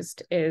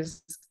used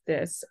is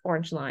this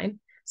orange line.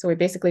 So we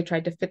basically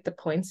tried to fit the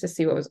points to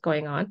see what was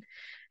going on.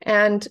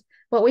 And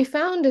what we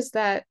found is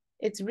that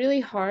it's really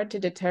hard to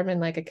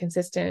determine like a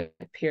consistent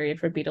period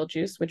for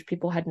Betelgeuse, which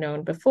people had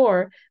known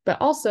before,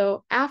 but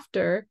also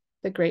after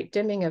the Great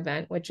Dimming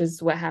event, which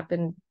is what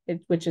happened,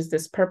 which is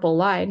this purple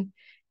line,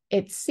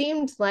 it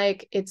seemed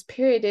like its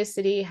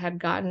periodicity had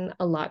gotten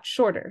a lot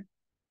shorter.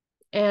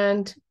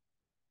 And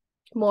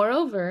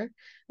moreover,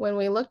 when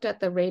we looked at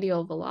the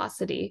radial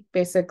velocity,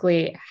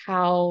 basically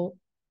how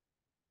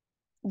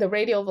the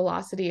radial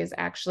velocity is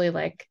actually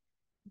like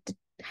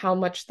how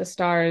much the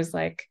star is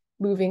like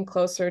moving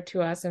closer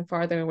to us and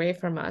farther away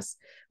from us,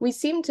 we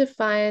seem to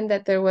find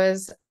that there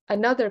was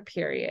another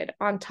period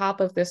on top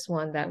of this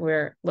one that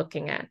we're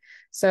looking at.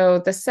 So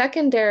the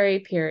secondary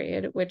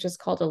period, which is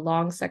called a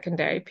long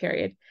secondary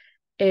period,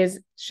 is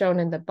shown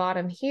in the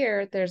bottom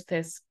here. There's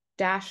this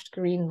dashed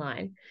green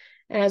line.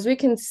 And as we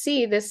can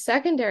see, this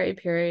secondary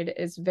period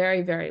is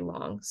very, very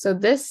long. So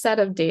this set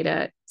of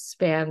data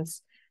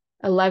spans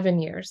 11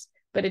 years,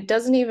 but it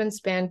doesn't even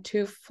span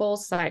 2 full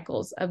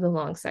cycles of the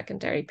long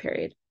secondary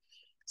period.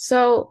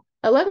 So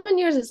 11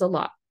 years is a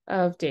lot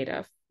of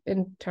data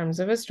in terms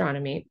of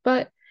astronomy,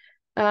 but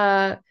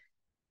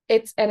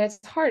it's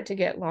hard to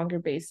get longer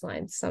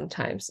baselines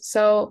sometimes.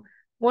 So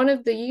one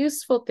of the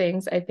useful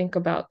things I think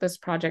about this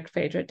Project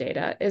PHaEDRA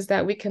data is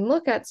that we can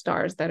look at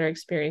stars that are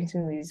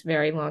experiencing these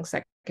very long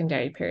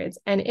secondary periods.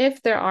 And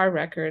if there are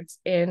records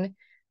in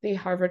the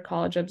Harvard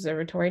College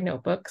Observatory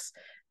notebooks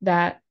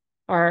that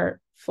are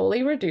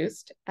fully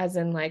reduced, as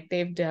in like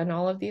they've done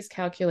all of these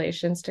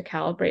calculations to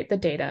calibrate the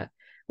data,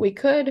 we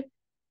could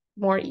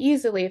more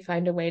easily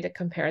find a way to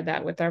compare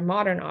that with our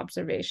modern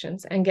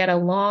observations and get a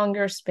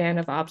longer span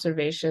of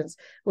observations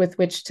with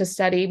which to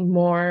study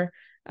more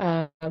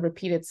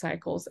repeated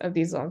cycles of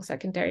these long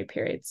secondary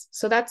periods.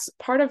 So that's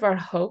part of our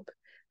hope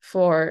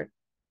for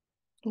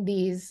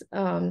these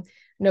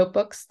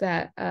notebooks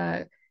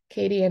that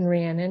Katie and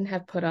Rhiannon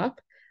have put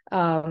up.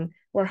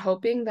 We're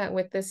hoping that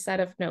with this set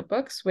of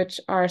notebooks,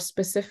 which are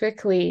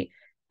specifically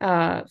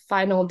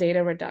final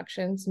data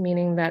reductions,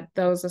 meaning that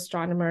those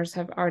astronomers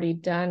have already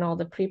done all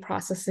the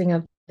pre-processing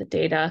of the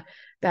data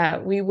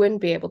that we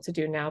wouldn't be able to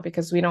do now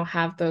because we don't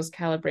have those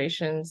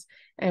calibrations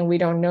and we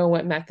don't know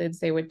what methods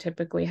they would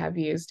typically have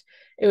used.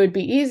 It would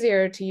be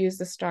easier to use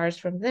the stars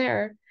from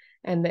there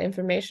and the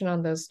information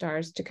on those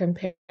stars to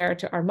compare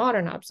to our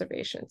modern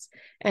observations.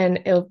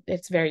 And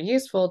it's very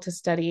useful to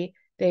study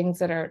things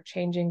that are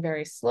changing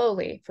very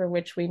slowly, for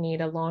which we need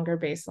a longer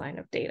baseline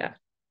of data.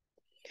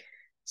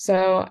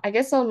 So I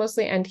guess I'll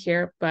mostly end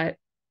here, but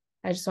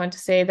I just want to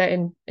say that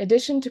in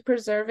addition to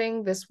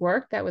preserving this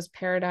work that was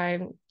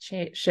paradigm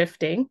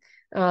shifting,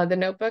 the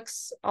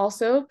notebooks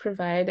also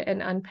provide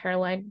an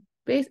unparalleled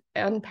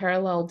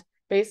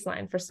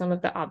baseline for some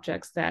of the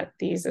objects that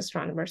these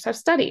astronomers have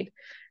studied.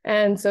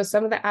 And so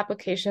some of the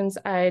applications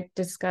I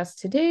discussed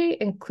today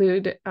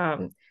include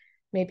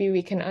maybe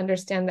we can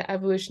understand the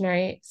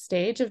evolutionary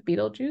stage of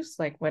Betelgeuse,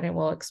 like when it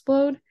will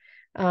explode.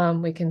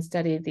 We can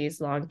study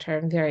these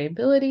long-term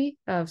variability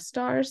of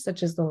stars,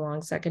 such as the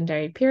long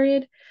secondary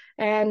period.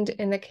 And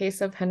in the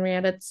case of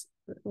Henrietta's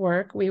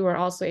work, we were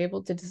also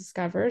able to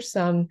discover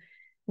some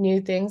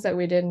new things that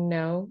we didn't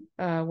know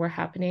were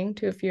happening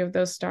to a few of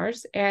those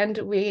stars. And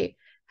we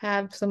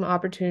have some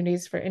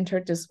opportunities for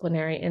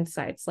interdisciplinary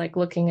insights, like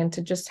looking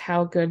into just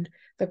how good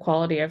the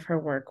quality of her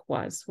work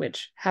was,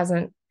 which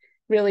hasn't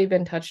really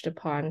been touched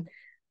upon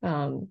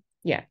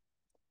yet.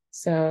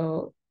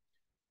 So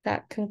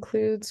that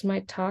concludes my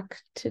talk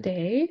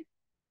today.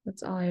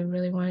 That's all I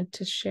really wanted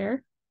to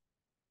share.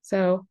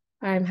 So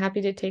I'm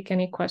happy to take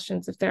any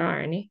questions if there are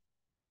any.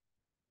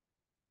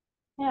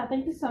 Yeah,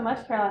 thank you so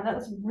much, Caroline. That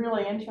was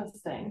really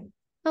interesting.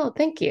 Oh,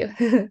 thank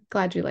you.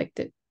 Glad you liked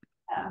it.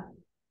 Yeah.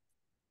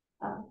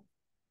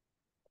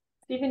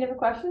 Stephen, you have a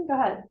question? Go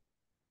ahead.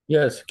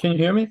 Yes, can you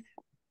hear me?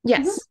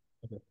 Yes.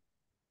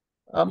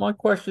 My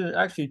question is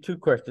actually 2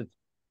 questions.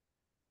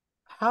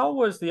 How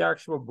was the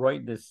actual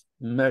brightness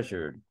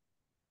measured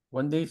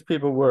when these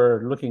people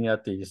were looking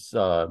at these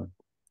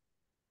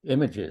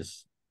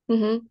images?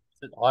 Mm-hmm.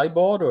 Was it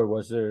eyeballed, or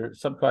was there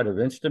some kind of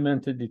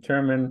instrument to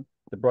determine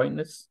the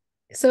brightness?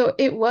 So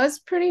it was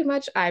pretty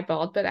much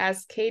eyeballed, but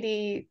as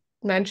Katie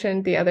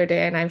mentioned the other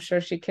day, and I'm sure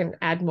she can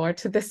add more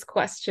to this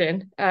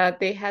question,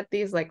 they had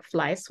these like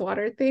fly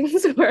swatter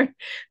things where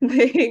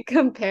they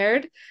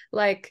compared,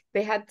 like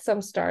they had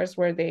some stars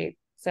where they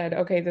said,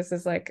 okay, this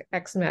is like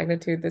X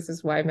magnitude, this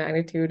is Y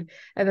magnitude,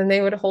 and then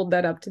they would hold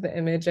that up to the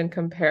image and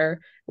compare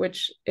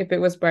which, if it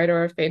was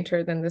brighter or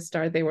fainter than the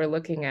star they were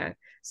looking at.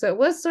 So it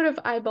was sort of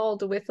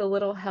eyeballed with a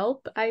little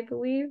help, I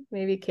believe.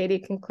 Maybe Katie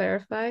can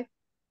clarify.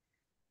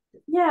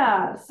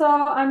 Yeah, so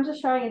I'm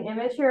just showing an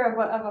image here of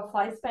a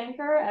fly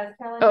spanker, as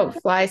Caroline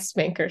mentioned. Fly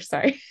spanker,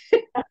 sorry.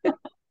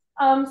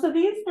 So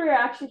these 3 are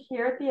actually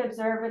here at the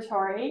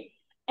observatory.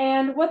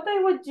 And what they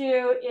would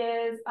do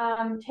is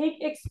take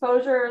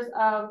exposures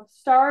of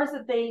stars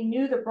that they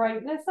knew the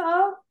brightness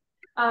of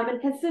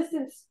and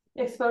consistent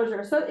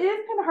exposure. So it is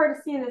kind of hard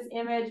to see in this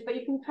image, but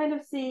you can kind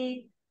of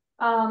see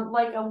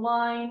like a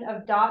line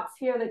of dots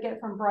here that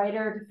get from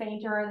brighter to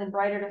fainter and then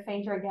brighter to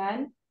fainter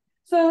again.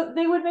 So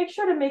they would make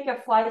sure to make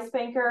a fly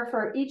spanker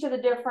for each of the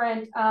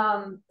different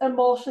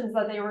emulsions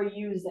that they were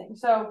using.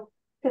 So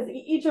because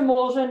each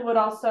emulsion would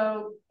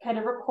also kind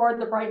of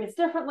record the brightness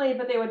differently,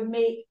 but they would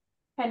make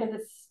kind of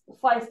this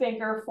fly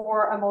spanker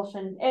for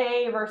emulsion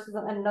A versus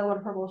another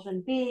one for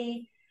emulsion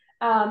B.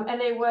 And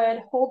they would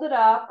hold it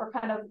up or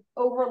kind of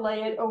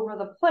overlay it over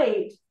the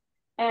plate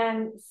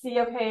and see,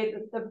 okay,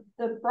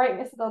 the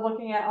brightness that they're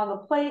looking at on the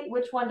plate,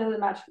 which one does it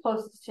match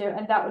closest to?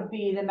 And that would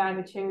be the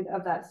magnitude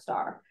of that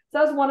star. So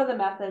that was one of the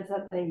methods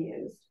that they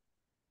used.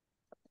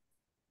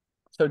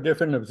 So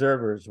different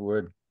observers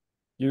would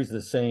use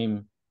the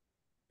same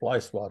fly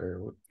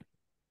swatter,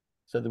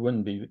 so there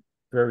wouldn't be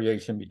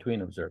variation between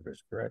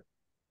observers, correct?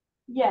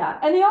 Yeah,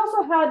 and they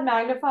also had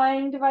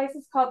magnifying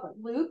devices called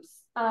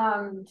loops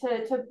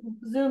to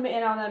zoom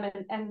in on them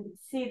and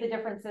see the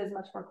differences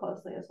much more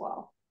closely as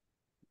well.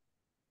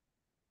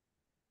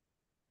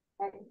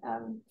 Okay,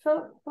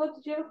 Philip,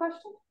 did you have a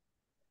question?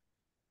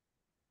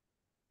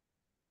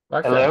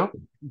 Actually, Hello?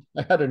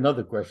 I had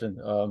another question.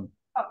 Oh,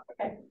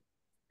 okay.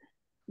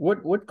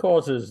 What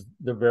causes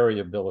the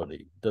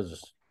variability?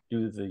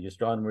 Do the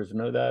astronomers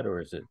know that,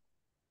 or is it?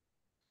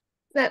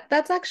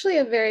 That's actually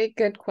a very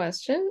good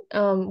question.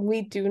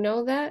 We do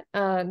know that.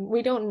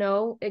 We don't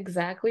know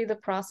exactly the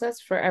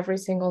process for every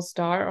single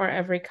star or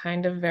every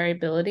kind of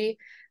variability,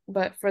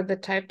 but for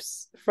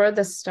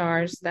the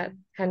stars that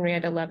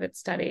Henrietta Leavitt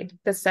studied,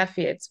 the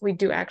Cepheids, we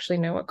do actually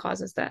know what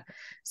causes that.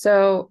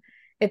 So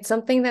it's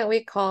something that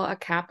we call a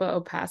kappa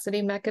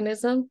opacity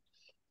mechanism.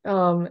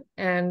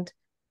 And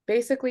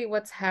basically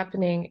what's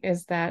happening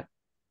is that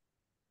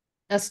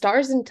a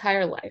star's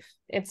entire life,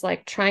 it's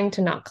like trying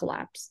to not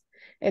collapse.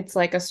 It's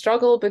like a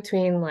struggle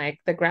between like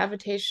the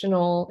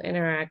gravitational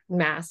interact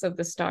mass of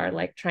the star,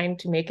 like trying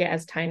to make it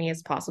as tiny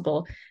as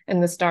possible,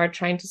 and the star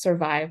trying to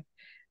survive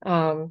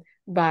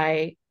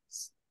by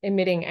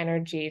emitting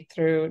energy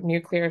through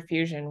nuclear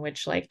fusion,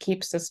 which like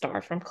keeps the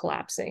star from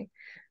collapsing.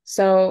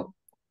 So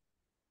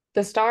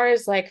the star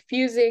is like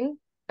fusing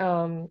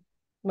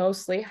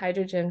mostly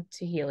hydrogen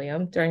to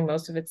helium during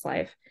most of its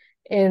life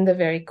in the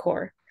very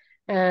core.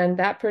 And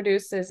that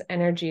produces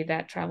energy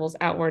that travels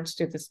outwards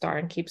through the star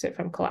and keeps it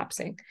from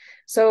collapsing.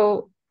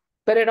 So,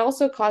 but it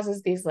also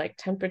causes these like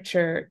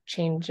temperature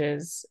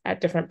changes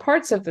at different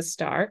parts of the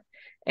star.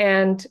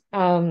 And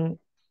so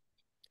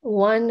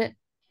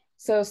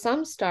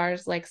some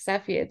stars like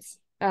Cepheids,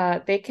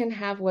 they can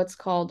have what's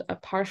called a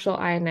partial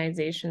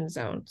ionization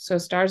zone. So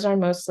stars are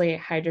mostly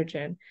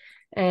hydrogen.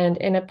 And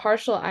in a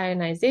partial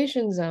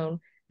ionization zone,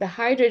 the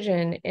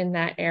hydrogen in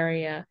that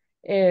area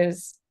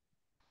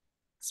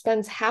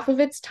spends half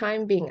of its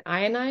time being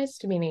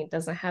ionized, meaning it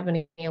doesn't have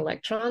any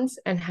electrons,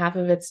 and half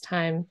of its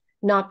time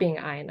not being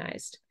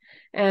ionized.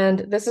 And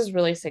this is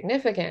really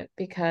significant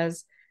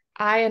because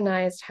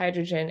ionized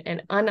hydrogen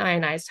and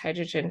unionized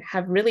hydrogen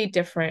have really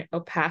different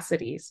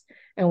opacities.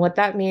 And what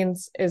that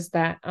means is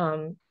that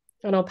an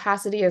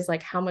opacity is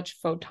like how much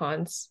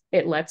photons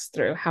it lets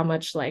through, how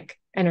much like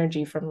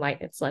energy from light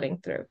it's letting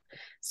through.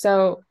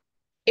 So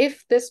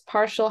if this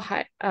partial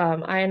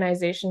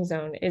ionization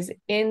zone is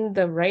in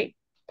the right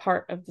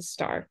part of the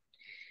star,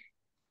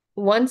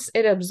 once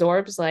it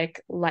absorbs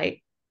like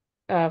light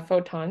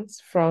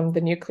photons from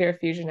the nuclear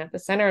fusion at the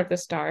center of the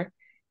star,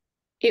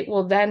 it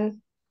will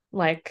then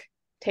like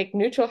take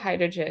neutral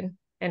hydrogen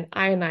and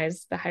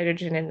ionize the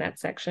hydrogen in that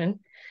section.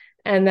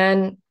 And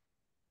then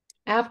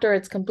after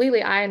it's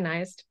completely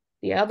ionized,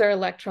 the other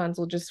electrons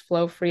will just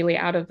flow freely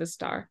out of the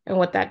star. And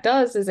what that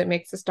does is it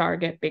makes the star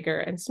get bigger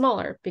and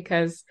smaller,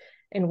 because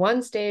in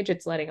one stage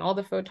it's letting all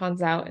the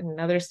photons out, in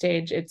another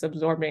stage it's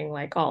absorbing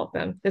like all of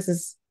them. This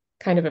is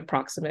kind of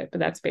approximate, but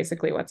that's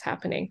basically what's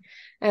happening.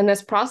 And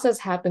this process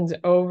happens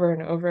over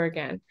and over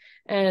again.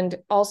 And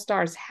all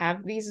stars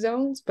have these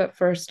zones, but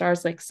for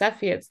stars like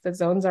Cepheids, the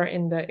zones are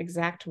in the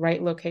exact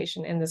right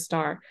location in the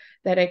star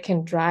that it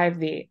can drive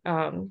the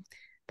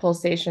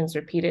pulsations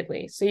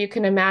repeatedly. So you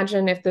can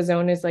imagine if the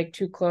zone is like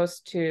too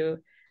close to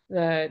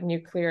the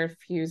nuclear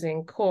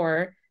fusing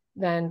core,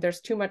 then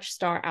there's too much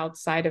star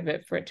outside of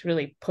it for it to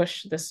really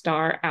push the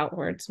star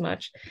outwards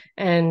much.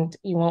 And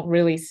you won't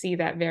really see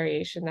that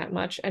variation that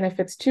much. And if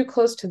it's too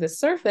close to the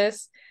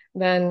surface,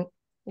 then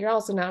you're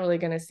also not really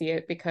going to see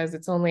it because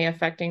it's only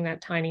affecting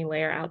that tiny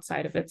layer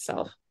outside of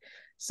itself.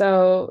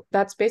 So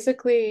that's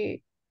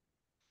basically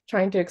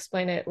trying to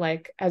explain it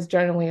like as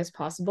generally as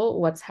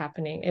possible what's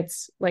happening.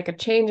 It's like a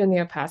change in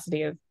the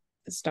opacity of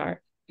the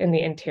star in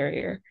the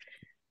interior.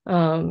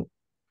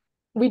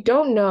 We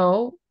don't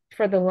know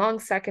for the long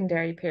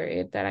secondary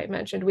period that I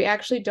mentioned, we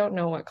actually don't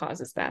know what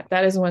causes that.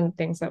 That is one of the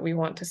things that we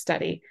want to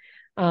study.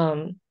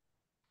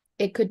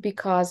 It could be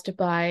caused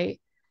by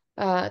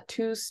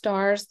two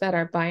stars that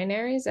are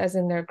binaries, as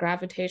in they're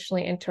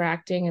gravitationally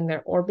interacting and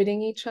they're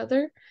orbiting each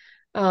other.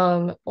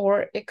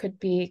 Or it could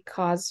be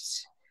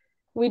caused,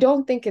 we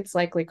don't think it's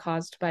likely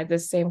caused by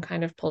this same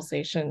kind of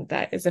pulsation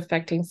that is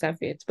affecting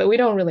Cepheids, but we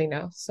don't really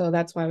know. So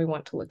that's why we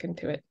want to look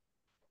into it.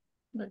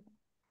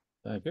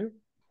 Thank you.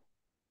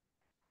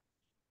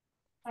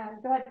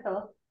 Go ahead,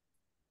 Philip.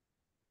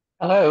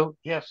 Hello.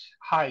 Yes.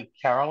 Hi,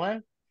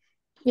 Carolyn.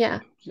 Yeah.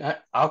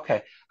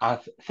 Okay.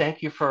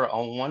 Thank you for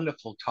a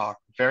wonderful talk.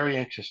 Very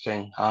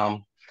interesting.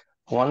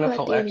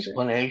 Wonderful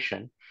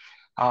explanation.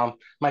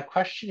 My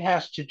question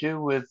has to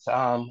do with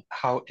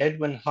how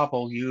Edwin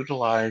Hubble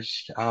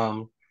utilized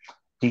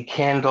the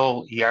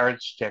candle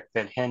yardstick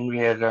that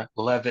Henrietta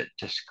Leavitt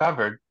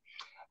discovered.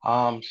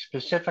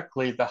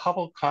 Specifically, the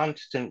Hubble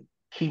constant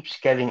keeps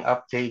getting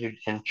updated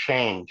and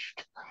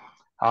changed.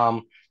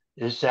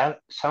 Is that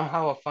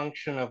somehow a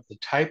function of the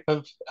type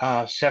of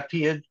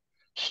Cepheid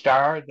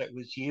star that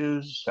was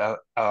used,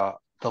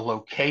 the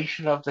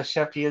location of the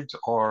Cepheids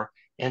or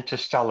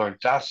interstellar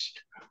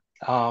dust?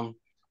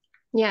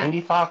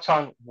 Any thoughts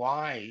on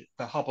why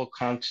the Hubble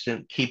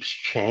constant keeps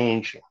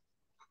changing?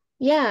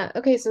 Yeah,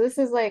 okay, so this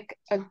is like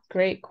a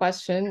great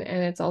question,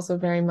 and it's also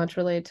very much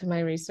related to my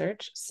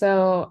research.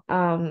 So,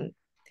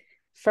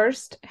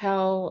 first,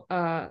 how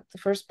the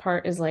first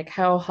part is like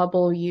how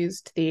Hubble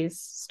used these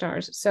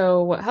stars.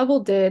 So, what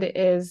Hubble did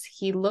is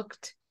he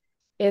looked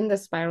in the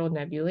spiral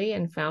nebulae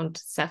and found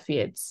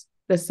Cepheids,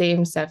 the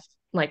same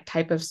like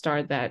type of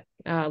star that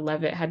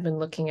Leavitt had been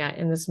looking at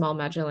in the Small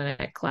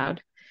Magellanic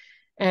Cloud.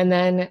 And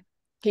then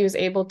he was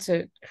able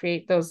to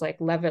create those like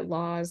Leavitt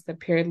laws, the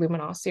period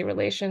luminosity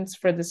relations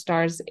for the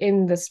stars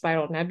in the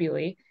spiral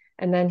nebulae.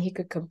 And then he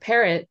could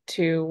compare it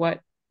to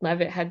what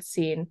Leavitt had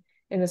seen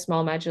in the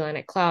Small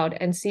Magellanic Cloud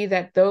and see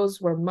that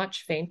those were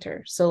much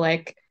fainter. So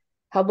like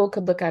Hubble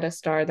could look at a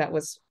star that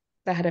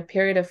had a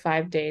period of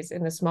 5 days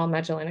in the Small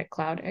Magellanic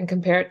Cloud and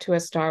compare it to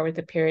a star with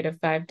a period of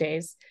 5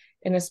 days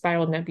in a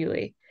spiral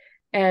nebulae.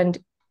 And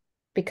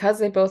because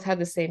they both had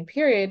the same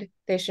period,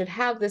 they should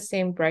have the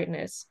same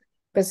brightness.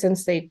 But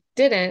since they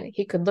didn't,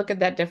 he could look at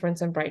that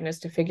difference in brightness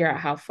to figure out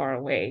how far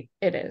away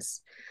it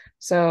is.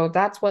 So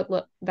that's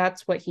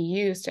what he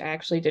used to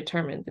actually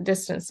determine the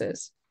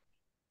distances.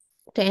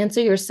 To answer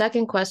your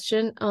second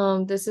question,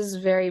 this is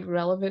very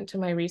relevant to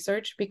my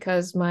research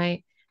because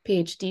my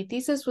PhD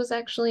thesis was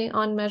actually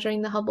on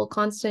measuring the Hubble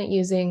constant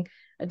using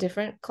a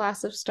different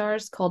class of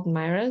stars called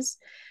Miras.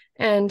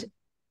 And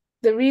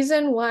the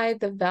reason why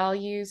the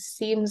value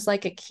seems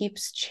like it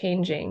keeps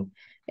changing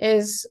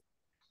is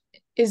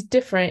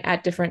different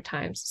at different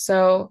times.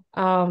 So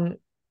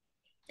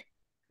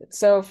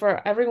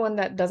for everyone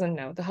that doesn't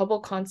know, the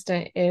Hubble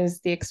constant is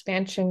the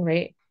expansion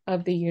rate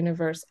of the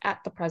universe at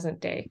the present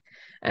day.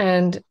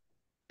 And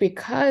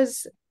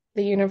because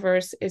the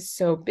universe is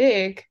so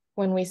big,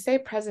 when we say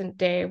present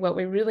day, what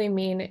we really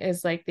mean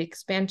is like the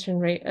expansion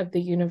rate of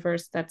the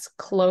universe that's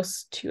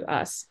close to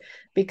us.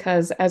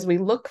 Because as we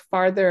look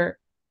farther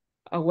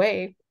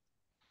away,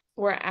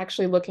 we're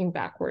actually looking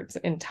backwards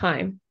in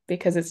time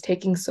because it's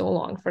taking so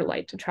long for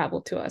light to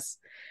travel to us.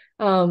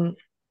 And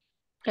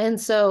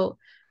so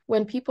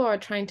when people are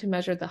trying to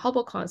measure the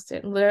Hubble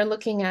constant, they're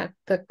looking at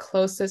the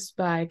closest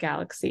by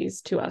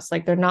galaxies to us.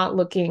 Like they're not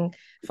looking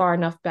far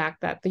enough back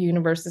that the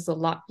universe is a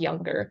lot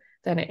younger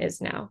than it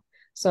is now.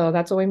 So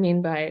that's what we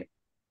mean by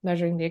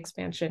measuring the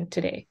expansion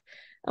today.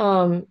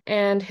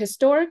 And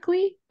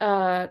historically,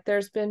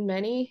 there's been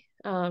many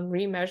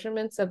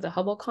remeasurements of the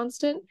Hubble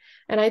constant.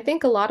 And I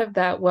think a lot of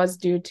that was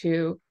due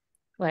to,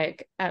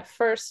 like, at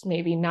first,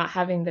 maybe not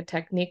having the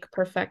technique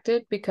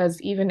perfected, because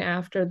even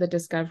after the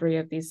discovery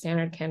of these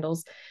standard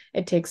candles,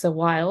 it takes a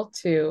while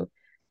to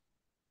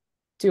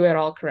do it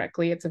all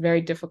correctly. It's a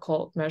very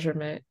difficult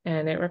measurement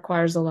and it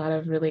requires a lot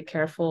of really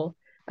careful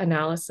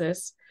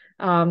analysis.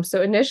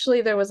 So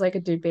initially, there was like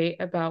a debate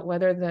about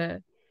whether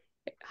the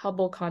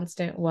Hubble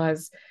constant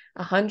was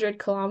 100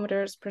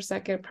 kilometers per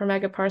second per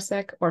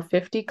megaparsec or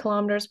 50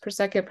 kilometers per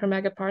second per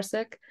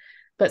megaparsec.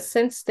 But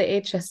since the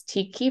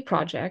HST key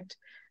project,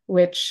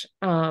 which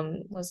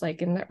was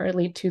like in the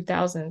early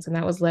 2000s, and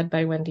that was led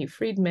by Wendy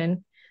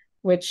Friedman,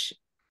 which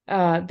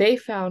they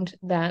found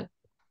that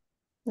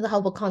the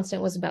Hubble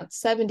constant was about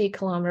 70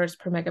 kilometers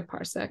per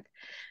megaparsec.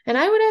 And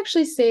I would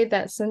actually say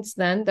that since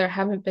then, there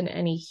haven't been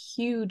any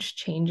huge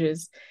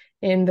changes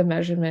in the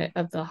measurement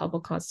of the Hubble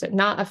constant,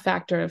 not a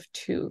factor of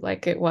 2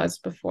 like it was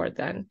before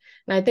then.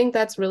 And I think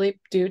that's really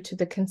due to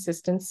the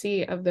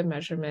consistency of the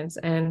measurements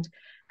and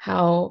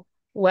how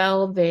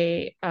well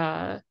they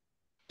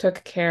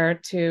took care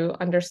to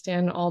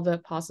understand all the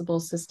possible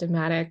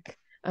systematic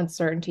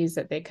uncertainties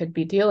that they could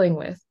be dealing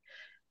with.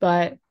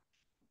 But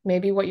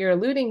maybe what you're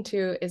alluding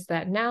to is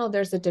that now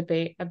there's a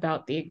debate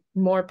about the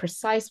more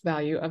precise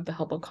value of the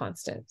Hubble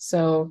constant.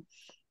 So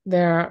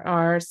there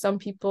are some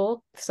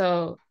people,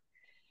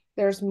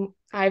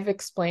 I've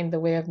explained the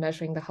way of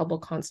measuring the Hubble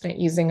constant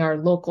using our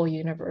local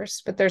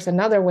universe, but there's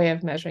another way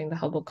of measuring the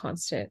Hubble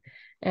constant.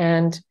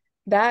 And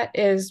that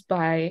is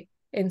by,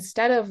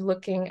 instead of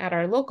looking at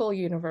our local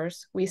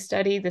universe, we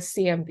study the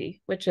CMB,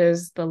 which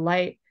is the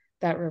light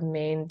that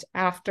remained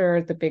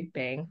after the Big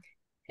Bang.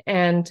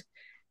 And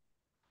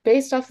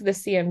based off of the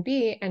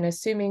CMB and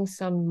assuming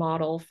some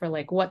model for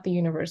like what the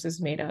universe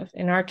is made of,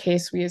 in our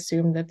case, we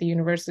assume that the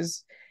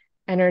universe's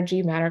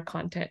energy matter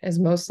content is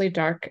mostly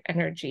dark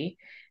energy.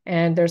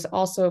 And there's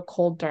also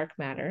cold dark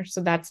matter.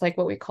 So that's like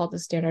what we call the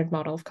standard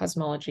model of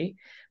cosmology.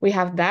 We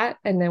have that,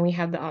 and then we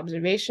have the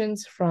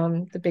observations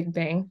from the Big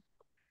Bang.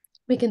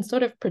 We can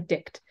sort of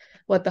predict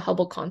what the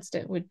Hubble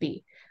constant would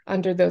be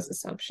under those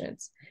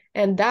assumptions.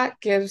 And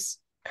that gives,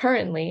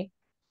 currently,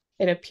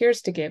 it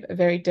appears to give a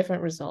very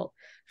different result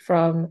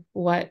from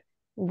what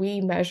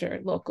we measure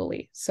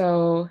locally.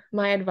 So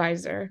my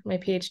advisor, my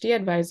PhD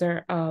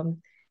advisor,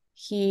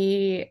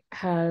 he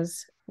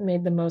has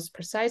made the most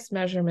precise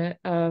measurement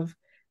of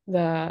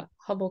the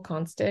Hubble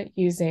constant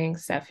using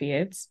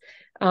Cepheids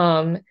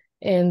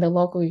in the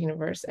local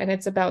universe, and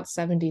it's about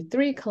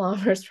 73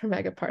 kilometers per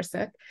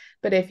megaparsec.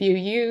 But if you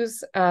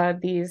use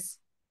these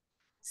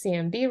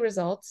CMB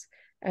results,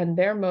 and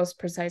their most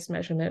precise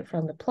measurement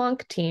from the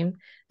Planck team,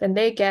 then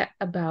they get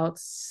about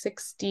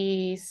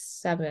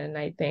 67,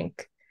 I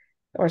think,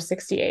 or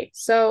 68.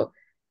 So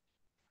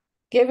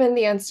given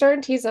the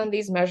uncertainties on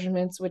these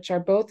measurements, which are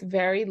both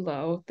very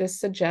low, this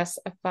suggests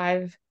a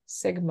 5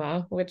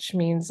 sigma, which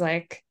means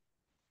like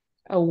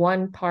a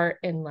 1 part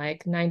in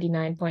like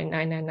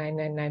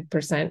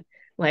 99.99999%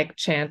 like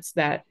chance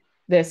that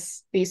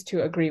these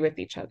two agree with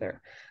each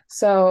other.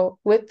 So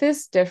with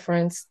this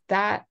difference,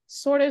 that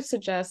sort of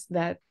suggests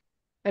that,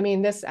 I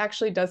mean, this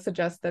actually does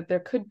suggest that there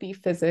could be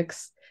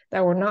physics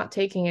that we're not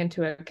taking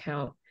into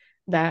account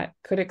that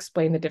could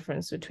explain the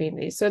difference between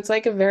these. So it's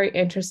like a very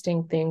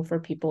interesting thing for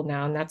people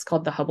now, and that's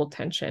called the Hubble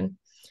tension.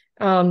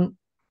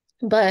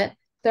 But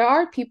there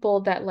are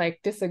people that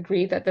like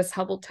disagree that this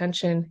Hubble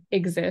tension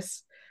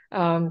exists,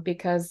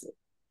 because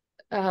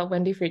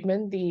Wendy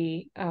Friedman,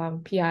 the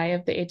PI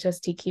of the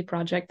HST-KEY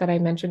project that I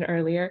mentioned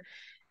earlier,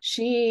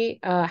 she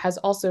has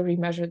also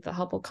remeasured the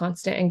Hubble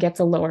constant and gets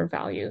a lower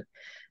value.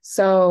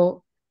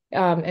 So,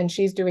 and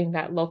she's doing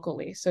that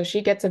locally. So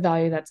she gets a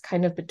value that's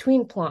kind of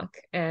between Planck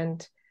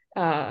and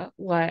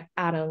what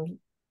Adam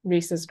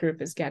Rees's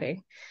group is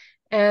getting.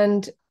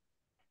 And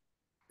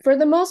for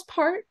the most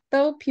part,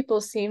 though, people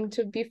seem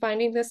to be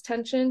finding this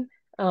tension.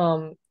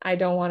 I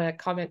don't want to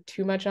comment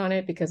too much on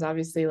it because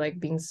obviously, like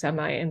being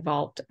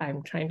semi-involved,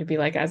 I'm trying to be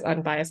like as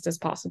unbiased as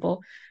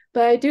possible.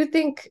 But I do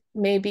think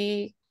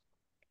maybe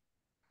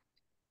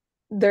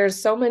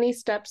there's so many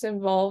steps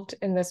involved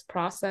in this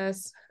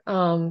process.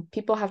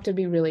 People have to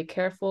be really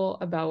careful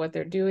about what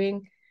they're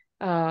doing.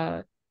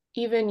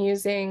 Even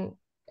using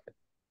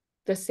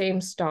the same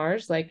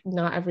stars, like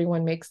not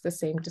everyone makes the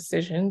same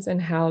decisions in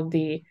how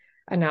the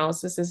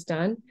analysis is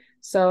done.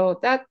 So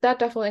that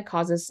definitely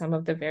causes some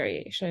of the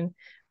variation.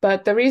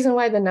 But the reason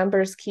why the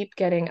numbers keep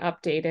getting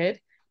updated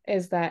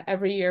is that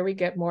every year we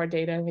get more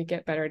data and we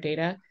get better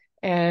data.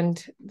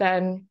 And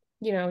then,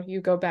 you know,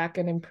 you go back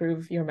and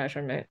improve your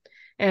measurement.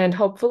 And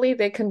hopefully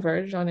they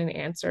converge on an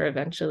answer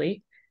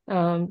eventually.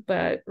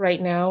 But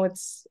right now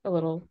it's a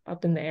little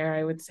up in the air,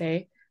 I would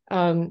say.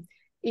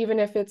 Even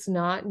if it's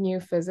not new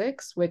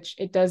physics, which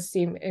it does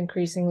seem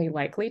increasingly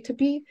likely to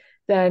be,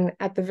 then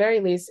at the very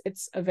least,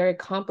 it's a very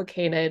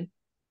complicated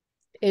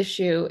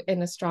issue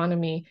in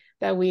astronomy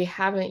that we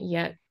haven't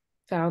yet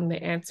found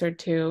the answer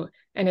to,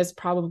 and is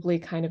probably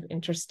kind of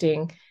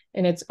interesting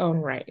in its own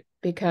right,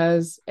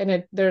 because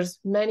there's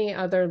many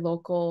other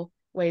local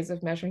ways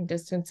of measuring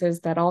distances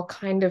that all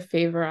kind of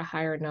favor a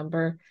higher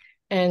number,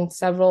 and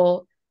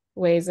several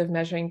ways of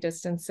measuring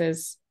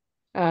distances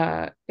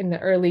in the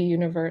early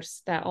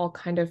universe that all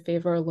kind of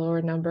favor a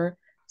lower number.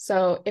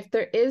 So if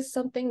there is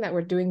something that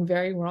we're doing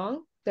very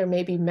wrong, there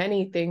may be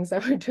many things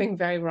that we're doing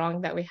very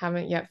wrong that we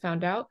haven't yet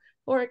found out,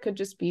 or it could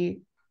just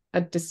be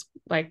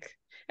like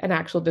an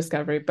actual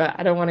discovery. But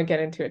I don't want to get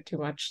into it too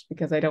much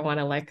because I don't want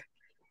to like,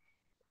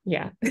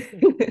 yeah,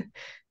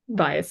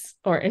 bias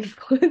or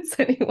influence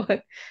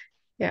anyone.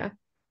 Yeah.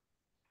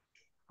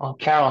 Well,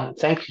 Carolyn,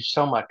 thank you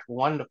so much.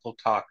 Wonderful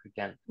talk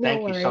again.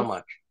 Thank you so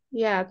much.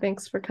 Yeah,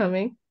 thanks for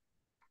coming.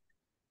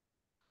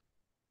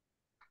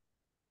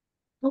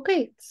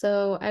 Okay,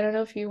 so I don't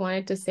know if you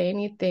wanted to say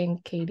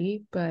anything,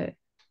 Katie, but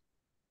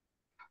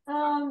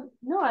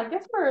no, I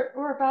guess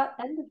we're about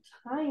end of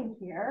time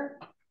here.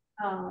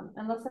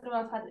 Unless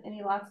anyone else has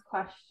any last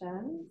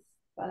questions,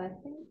 but I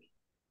think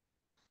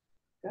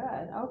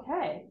good.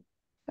 Okay.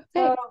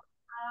 So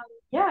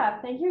yeah,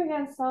 thank you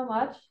again so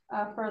much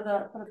for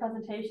the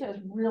presentation.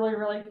 It was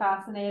really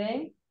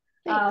fascinating.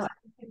 I think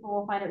people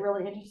will find it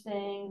really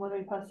interesting when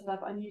we post it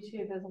up on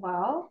YouTube as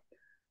well.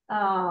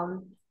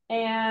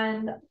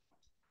 And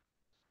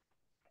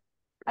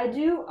I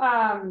don't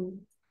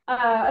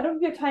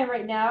have time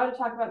right now to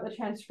talk about the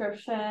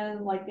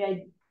transcription, like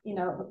the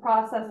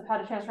process of how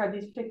to transcribe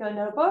these particular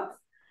notebooks.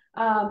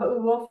 But we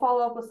will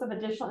follow up with some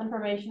additional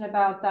information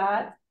about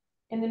that.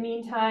 In the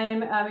meantime,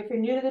 if you're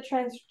new to the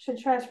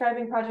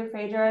transcribing project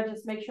PHaEDRA,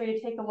 just make sure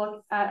you take a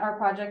look at our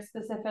project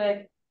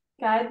specific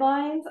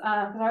guidelines,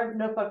 because our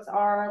notebooks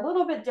are a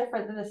little bit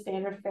different than the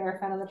standard fare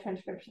found in the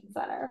Transcription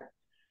Center.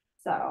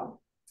 So,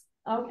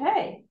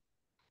 okay,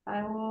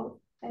 I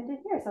will end it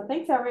here. So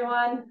thanks,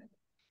 everyone.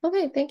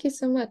 Okay, thank you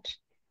so much.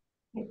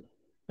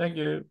 Thank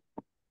you.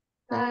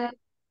 Bye.